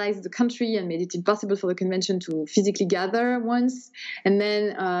paralyzed the country and made it impossible for the convention to physically gather once. And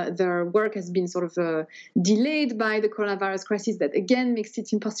then their work has been sort of delayed by the coronavirus crisis that again makes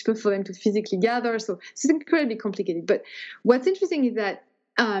it impossible for them to physically gather. So it's incredibly complicated. But what's interesting is that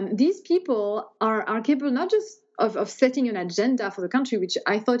these people are capable not just of setting an agenda for the country, which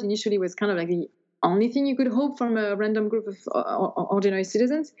I thought initially was kind of like the only thing you could hope from a random group of ordinary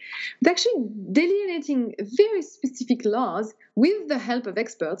citizens, but actually delineating very specific laws with the help of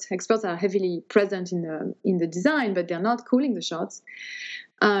experts. Experts are heavily present in the design, but they're not calling the shots.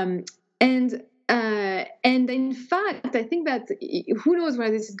 And in fact, I think that who knows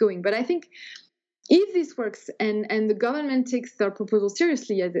where this is going, but I think if this works and the government takes their proposal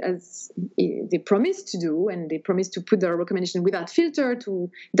seriously as they promised to do, and they promised to put their recommendation without filter to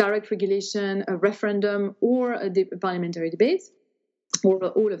direct regulation, a referendum, or a parliamentary debate, or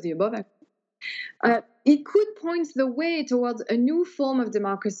all of the above, it could point the way towards a new form of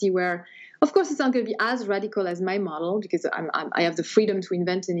democracy where, of course, it's not going to be as radical as my model, because I have the freedom to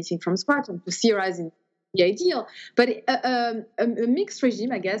invent anything from scratch and to theorize in the ideal, but a mixed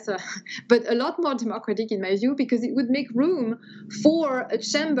regime, I guess, but a lot more democratic in my view, because it would make room for a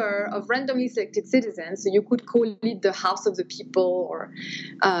chamber of randomly selected citizens. So you could call it the House of the People, or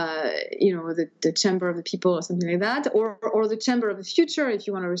the Chamber of the People, or something like that, or the Chamber of the Future, if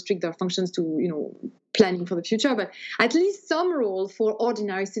you want to restrict their functions to planning for the future, but at least some role for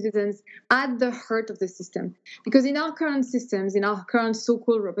ordinary citizens at the heart of the system. Because in our current systems, in our current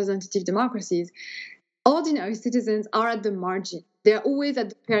so-called representative democracies, ordinary citizens are at the margin. They're always at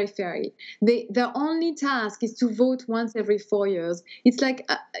the periphery. Their only task is to vote once every 4 years. It's like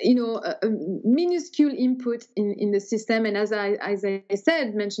a minuscule input in the system. And as I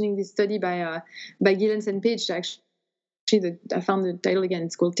said, mentioning this study by Gillens and Page, actually I found the title again.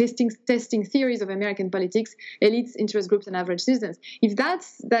 It's called "Testing Theories of American Politics: Elites, Interest Groups, and Average Citizens." If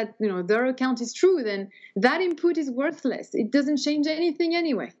their account is true, then that input is worthless. It doesn't change anything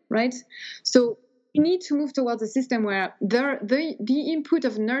anyway, right? So we need to move towards a system where the input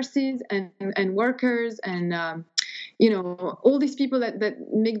of nurses and workers and all these people that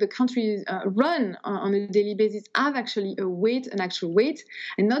make the country run on a daily basis have actually an actual weight,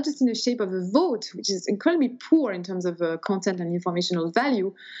 and not just in the shape of a vote, which is incredibly poor in terms of content and informational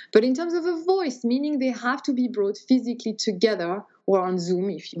value, but in terms of a voice, meaning they have to be brought physically together or on Zoom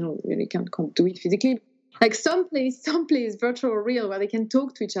if really can't do it physically. Like someplace, virtual or real, where they can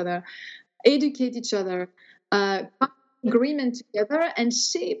talk to each other, educate each other, agreement together, and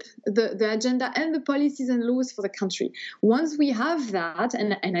shape the agenda and the policies and laws for the country. Once we have that,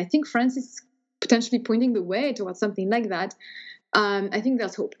 and I think France is potentially pointing the way towards something like that, I think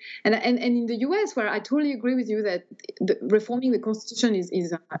there's hope. And in the US, where I totally agree with you that reforming the Constitution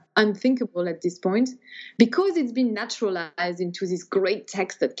is unthinkable at this point, because it's been naturalized into this great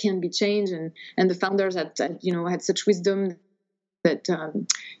text that can be changed, and the founders had such wisdom that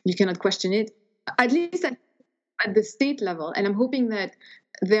you cannot question it. At least at the state level, and I'm hoping that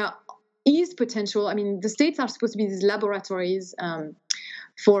there is potential. I mean, the states are supposed to be these laboratories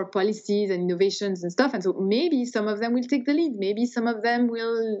for policies and innovations and stuff, and so maybe some of them will take the lead. Maybe some of them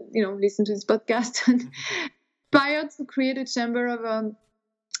will, listen to this podcast and aspire to create a chamber of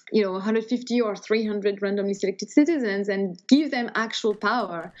 150 or 300 randomly selected citizens and give them actual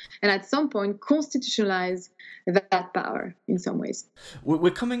power, and at some point constitutionalize that power in some ways.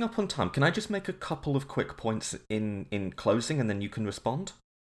 We're coming up on time. Can I just make a couple of quick points in closing, and then you can respond?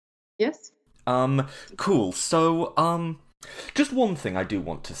 Yes. Cool. So, just one thing I do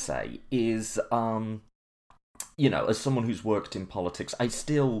want to say is, as someone who's worked in politics, I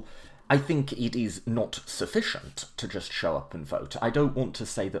think it is not sufficient to just show up and vote. I don't want to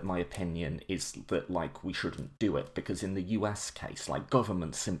say that my opinion is that, we shouldn't do it, because in the US case,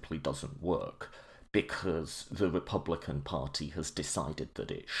 government simply doesn't work because the Republican Party has decided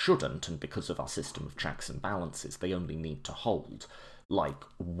that it shouldn't, and because of our system of checks and balances, they only need to hold,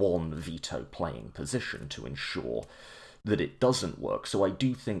 one veto-playing position to ensure that it doesn't work. So I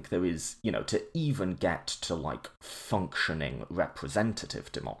do think there is, to even get to, functioning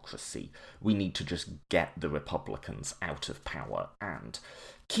representative democracy, we need to just get the Republicans out of power and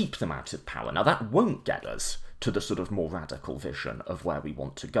keep them out of power. Now, that won't get us to the sort of more radical vision of where we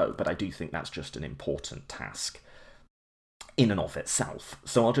want to go, but I do think that's just an important task in and of itself.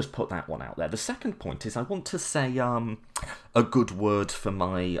 So I'll just put that one out there. The second point is I want to say a good word for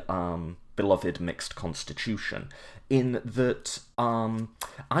my beloved mixed constitution, in that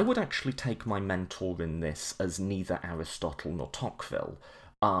I would actually take my mentor in this as neither Aristotle nor Tocqueville,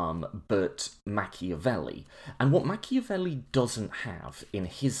 but Machiavelli. And what Machiavelli doesn't have in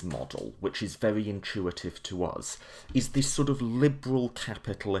his model, which is very intuitive to us, is this sort of liberal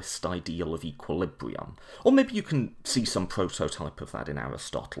capitalist ideal of equilibrium. Or maybe you can see some prototype of that in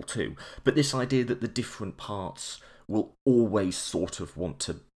Aristotle too, but this idea that the different parts will always sort of want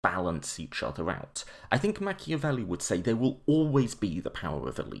to balance each other out. I think Machiavelli would say there will always be the power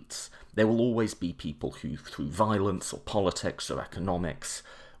of elites. There will always be people who, through violence or politics or economics,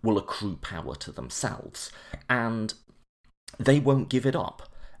 will accrue power to themselves. And they won't give it up.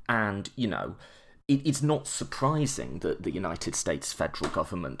 And, it's not surprising that the United States federal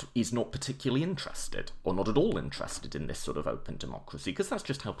government is not particularly interested, or not at all interested, in this sort of open democracy, because that's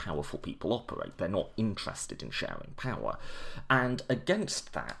just how powerful people operate. They're not interested in sharing power. And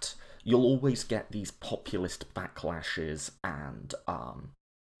against that, you'll always get these populist backlashes and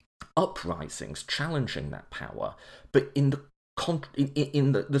uprisings challenging that power. But in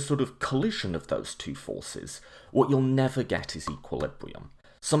the sort of collision of those two forces, what you'll never get is equilibrium.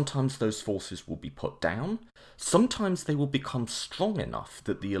 Sometimes those forces will be put down. Sometimes they will become strong enough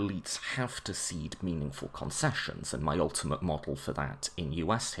that the elites have to cede meaningful concessions, and my ultimate model for that in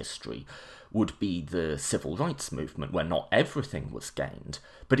US history would be the civil rights movement, where not everything was gained,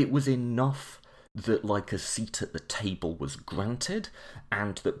 but it was enough that a seat at the table was granted,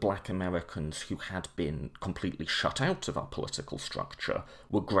 and that Black Americans who had been completely shut out of our political structure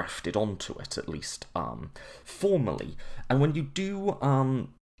were grafted onto it, at least formally. And when you do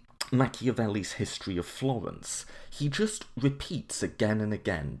Machiavelli's History of Florence, he just repeats again and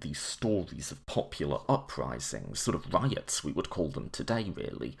again these stories of popular uprisings, sort of riots we would call them today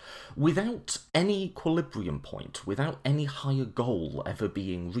really, without any equilibrium point, without any higher goal ever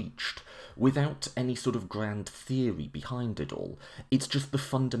being reached, without any sort of grand theory behind it all. It's just the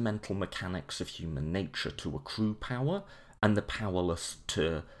fundamental mechanics of human nature to accrue power, and the powerless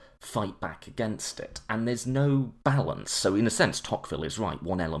to fight back against it. And there's no balance. So in a sense, Tocqueville is right.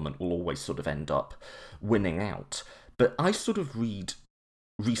 One element will always sort of end up winning out. But I sort of read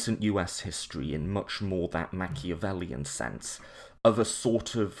recent US history in much more that Machiavellian sense of a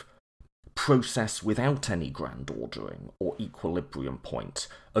sort of process without any grand ordering or equilibrium point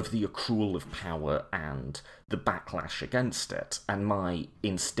of the accrual of power and the backlash against it. And my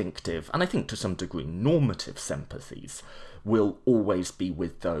instinctive, and I think to some degree normative sympathies will always be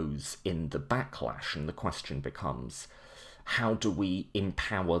with those in the backlash. And the question becomes, how do we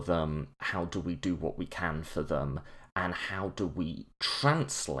empower them? How do we do what we can for them? And how do we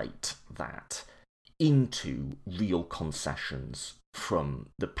translate that into real concessions from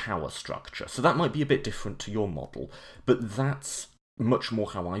the power structure? So that might be a bit different to your model, but that's much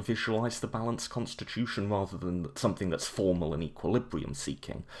more how I visualise the balanced constitution, rather than something that's formal and equilibrium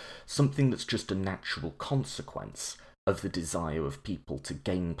seeking, something that's just a natural consequence of the desire of people to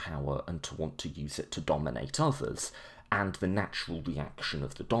gain power and to want to use it to dominate others, and the natural reaction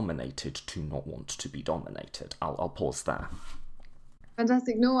of the dominated to not want to be dominated. I'll pause there.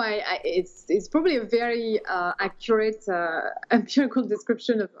 Fantastic. No, it's probably a very accurate empirical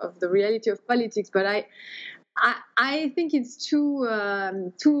description of the reality of politics, but I think it's too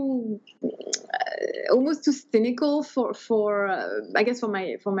almost too cynical for I guess for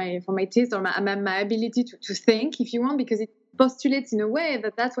my taste, or my ability to think, if you want, because it postulates in a way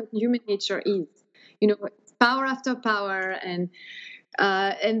that that's what human nature is. Power after power, and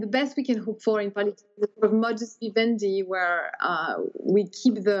the best we can hope for in politics is a sort of modus vivendi, where we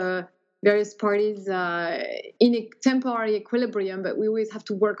keep the various parties in a temporary equilibrium, but we always have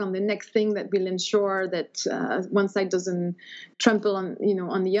to work on the next thing that will ensure that one side doesn't trample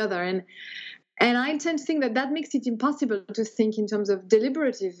on the other. And I tend to think that makes it impossible to think in terms of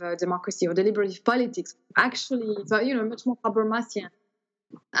deliberative democracy or deliberative politics. Actually, so much more Habermasian.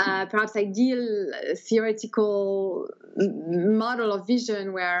 Perhaps ideal theoretical model of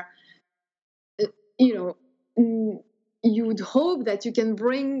vision, where you would hope that you can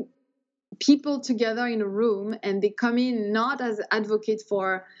bring people together in a room, and they come in not as advocates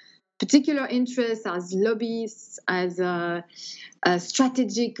for particular interests, as lobbyists, as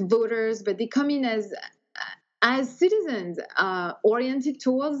strategic voters, but they come in as citizens oriented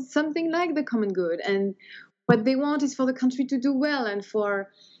towards something like the common good. And what they want is for the country to do well, and for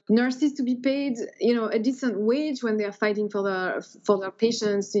nurses to be paid, a decent wage when they are fighting for their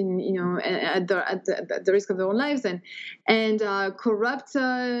patients at the risk of their own lives, and corrupt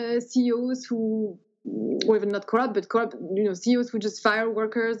CEOs who, or even not corrupt, but corrupt, CEOs who just fire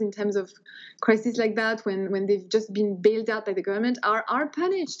workers in times of crisis like that, when they've just been bailed out by the government, are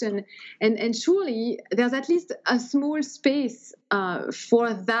punished. And surely there's at least a small space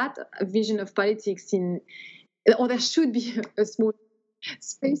for that vision of politics or there should be a small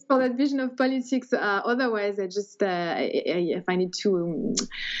space for that vision of politics. Otherwise, I find it too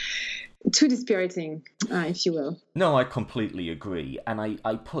dispiriting, if you will. No, I completely agree. And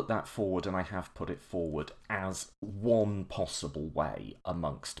I put that forward, and I have put it forward as one possible way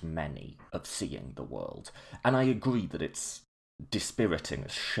amongst many of seeing the world. And I agree that it's dispiriting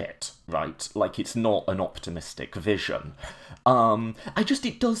as shit, right? Like, it's not an optimistic vision.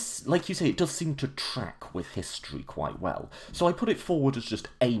 It does, like you say, it does seem to track with history quite well. So I put it forward as just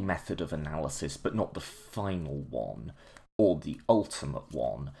a method of analysis, but not the final one, or the ultimate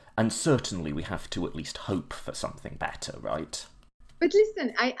one. And certainly we have to at least hope for something better, right? But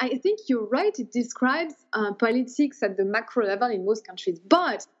listen, I think you're right. It describes politics at the macro level in most countries.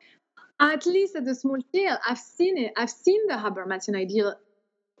 But at least at the small scale, I've seen it. I've seen the Habermasian ideal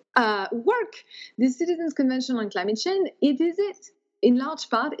work. The Citizens' Convention on Climate Change, it is it. In large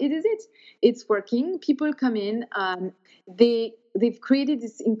part, it is it. It's working. People come in. They've created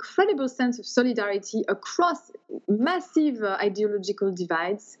this incredible sense of solidarity across massive ideological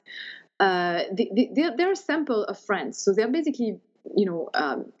divides. They're a sample of France. So they're basically,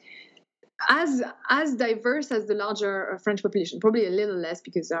 as diverse as the larger French population, probably a little less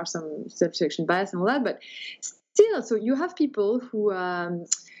because there are some self-selection bias and all that, but still, so you have people who are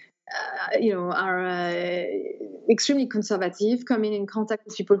extremely conservative, coming in contact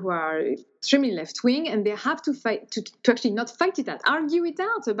with people who are extremely left-wing, and they have to fight to actually not fight it out, argue it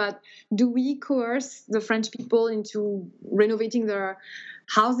out about, do we coerce the French people into renovating their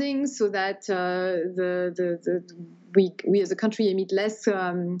housing so that we as a country emit less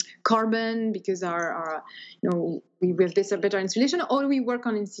carbon because we have better insulation, or we work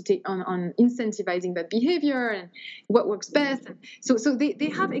on incentivizing that behavior and what works best. And so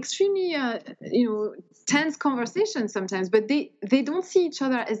they have extremely tense conversations sometimes, but they don't see each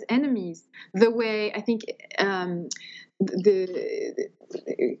other as enemies the way I think the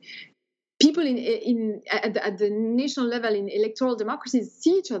people at the national level in electoral democracies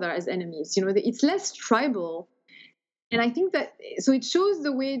see each other as enemies. It's less tribal. And I think that, so it shows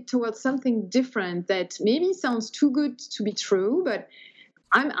the way towards something different that maybe sounds too good to be true, but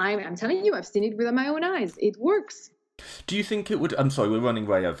I'm telling you, I've seen it with my own eyes. It works. Do you think it would... I'm sorry, we're running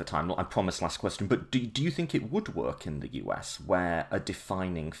way over time. I promise last question. But do you think it would work in the US, where a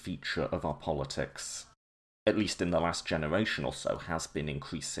defining feature of our politics, at least in the last generation or so, has been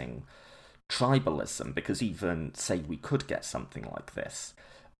increasing tribalism? Because even, say, we could get something like this,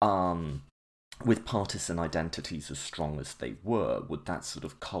 with partisan identities as strong as they were, would that sort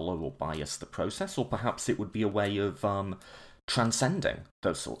of colour or bias the process? Or perhaps it would be a way of transcending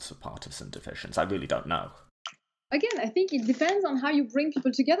those sorts of partisan divisions? I really don't know. Again, I think it depends on how you bring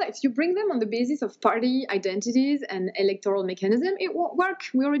people together. If you bring them on the basis of party identities and electoral mechanism, it won't work.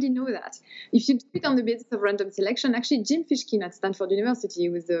 We already know that. If you do it on the basis of random selection, actually Jim Fishkin at Stanford University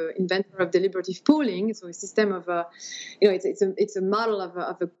was the inventor of deliberative polling, so a system of, it's a model of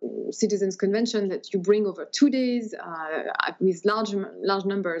a citizens' convention that you bring over 2 days with large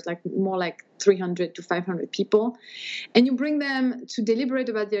numbers, like more like 300 to 500 people, and you bring them to deliberate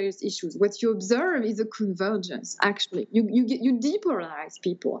about various issues. What you observe is a convergence. Actually, you depolarize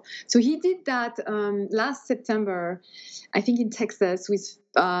people. So he did that last September, I think in Texas, with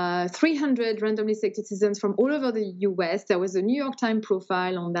 300 randomly selected citizens from all over the US. There was a New York Times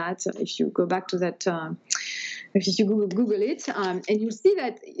profile on that. If you go back to that, if you Google it, and you'll see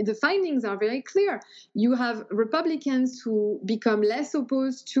that the findings are very clear. You have Republicans who become less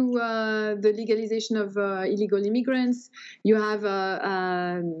opposed to the legalization of illegal immigrants. You have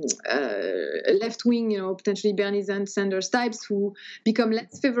left-wing, potentially Bernie Sanders types who become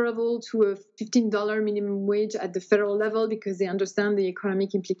less favorable to a $15 minimum wage at the federal level because they understand the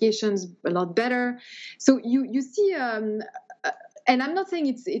economic implications a lot better. So you see. And I'm not saying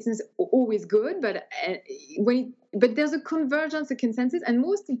it's always good, but but there's a convergence, a consensus, and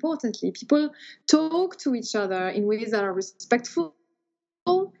most importantly, people talk to each other in ways that are respectful.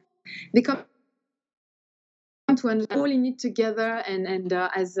 They come to understand all in it together, and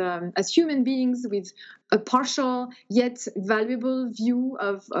as human beings with a partial yet valuable view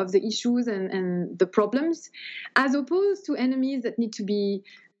of the issues and the problems, as opposed to enemies that need to be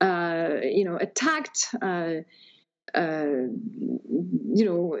attacked. I'm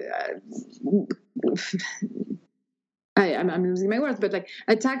losing my words, but like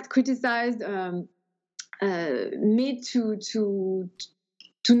attacked, criticized, made to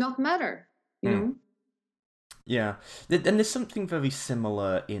not matter, you know? Yeah, and there's something very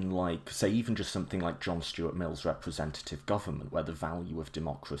similar in, like, say, even just something like John Stuart Mill's representative government, where the value of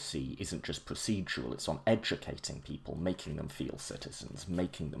democracy isn't just procedural, it's on educating people, making them feel citizens,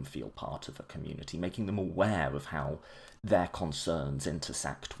 making them feel part of a community, making them aware of how their concerns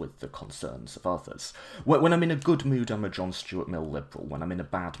intersect with the concerns of others. When I'm in a good mood, I'm a John Stuart Mill liberal. When I'm in a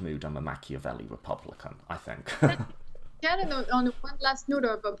bad mood, I'm a Machiavelli Republican, I think. Yeah, on one last note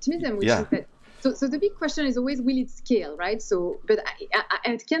of optimism, which is that So the big question is always, will it scale, right? But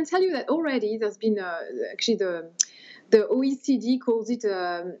I can tell you that already there's been actually the OECD calls it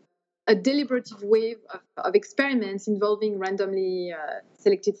a deliberative wave of experiments involving randomly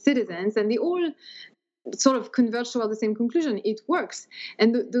selected citizens, and they all sort of converge toward the same conclusion. It works.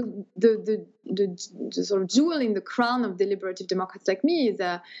 And the sort of jewel in the crown of deliberative democrats like me is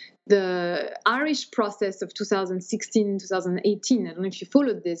the Irish process of 2016, 2018. I don't know if you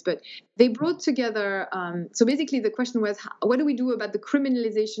followed this, but they brought together, so basically the question was, what do we do about the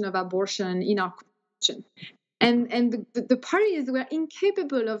criminalization of abortion in our constitution? And the parties were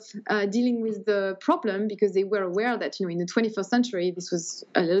incapable of dealing with the problem because they were aware that, in the 21st century, this was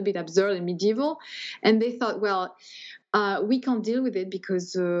a little bit absurd and medieval. And they thought, well, we can't deal with it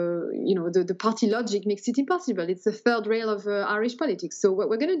because, the party logic makes it impossible. It's the third rail of Irish politics. So what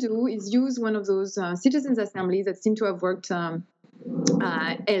we're going to do is use one of those citizens' assemblies that seem to have worked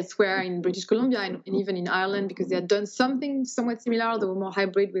elsewhere in British Columbia and even in Ireland, because they had done something somewhat similar, though more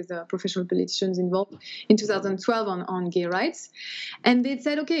hybrid, with professional politicians involved in 2012 on gay rights. And they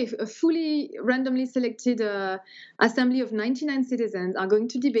said, okay, a fully randomly selected assembly of 99 citizens are going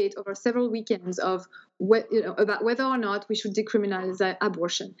to debate over several weekends of about whether or not we should decriminalize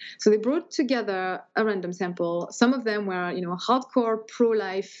abortion. So they brought together a random sample. Some of them were, hardcore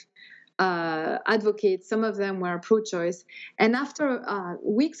pro-life advocates. Some of them were pro-choice. And after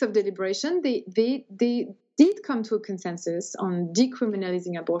weeks of deliberation, they did come to a consensus on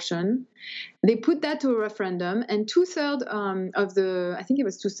decriminalizing abortion. They put that to a referendum, and 2/3 of the, I think it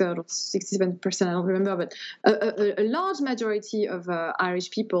was 2/3 or 67%, I don't remember, but a large majority of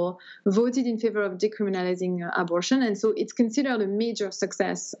Irish people voted in favor of decriminalizing abortion. And so it's considered a major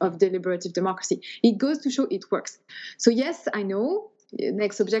success of deliberative democracy. It goes to show it works. So yes, I know.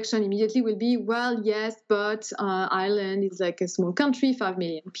 Next objection immediately will be, well, yes, but Ireland is like a small country, 5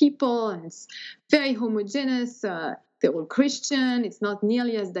 million people, and it's very homogeneous. they're all Christian. It's not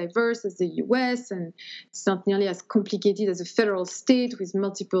nearly as diverse as the US, and it's not nearly as complicated as a federal state with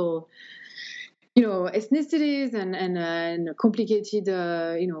multiple, ethnicities and a complicated,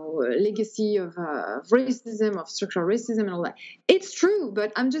 legacy of racism, of structural racism, and all that. It's true,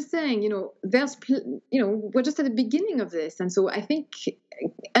 but I'm just saying, we're just at the beginning of this, and so I think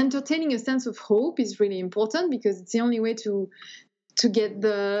entertaining a sense of hope is really important, because it's the only way to get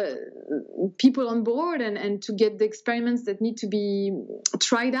the people on board and to get the experiments that need to be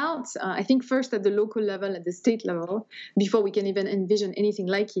tried out. I think first at the local level, at the state level, before we can even envision anything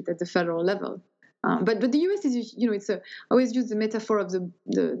like it at the federal level. But the US is, I always use the metaphor of the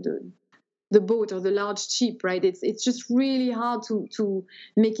boat or the large ship, right? It's just really hard to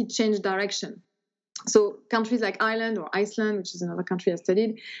make it change direction. So countries like Ireland or Iceland, which is another country I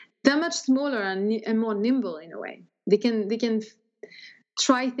studied, they're much smaller and more nimble in a way. They can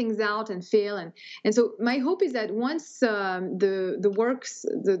try things out and fail, and so my hope is that once the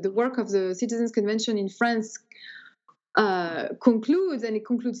work of the Citizens Convention in France concludes, and it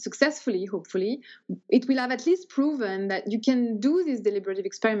concludes successfully, hopefully, it will have at least proven that you can do these deliberative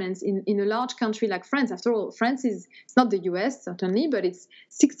experiments in a large country like France. After all, France it's not the US, certainly, but it's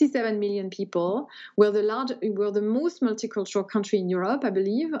 67 million people. We're the most multicultural country in Europe, I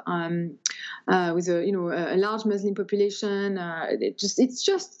believe, with a large Muslim population. It's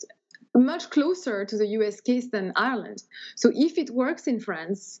just much closer to the US case than Ireland. So if it works in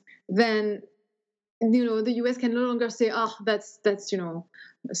France, then the US can no longer say, that's a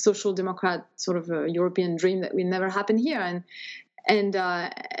social democrat sort of a European dream that will never happen here. And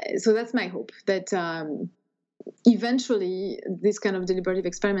so that's my hope, that eventually this kind of deliberative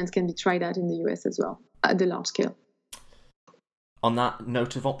experiments can be tried out in the US as well, at the large scale. On that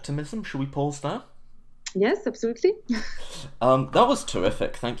note of optimism, should we pause there? Yes, absolutely. That was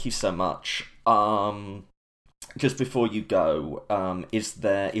terrific. Thank you so much. Just before you go, is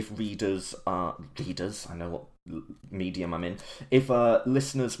there, if readers, I know what medium I'm in, if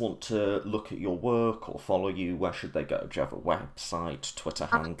listeners want to look at your work or follow you, where should they go? Do you have a website, Twitter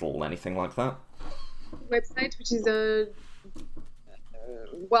handle, anything like that? Website, which is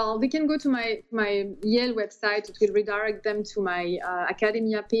they can go to my Yale website. It will redirect them to my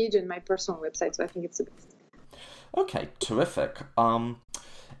academia page and my personal website, so I think it's the best. Okay, terrific. You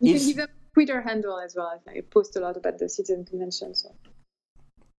can give them Twitter handle as well. I post a lot about the Citizen Convention. So.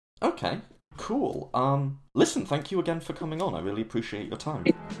 Okay, cool. Listen, thank you again for coming on. I really appreciate your time.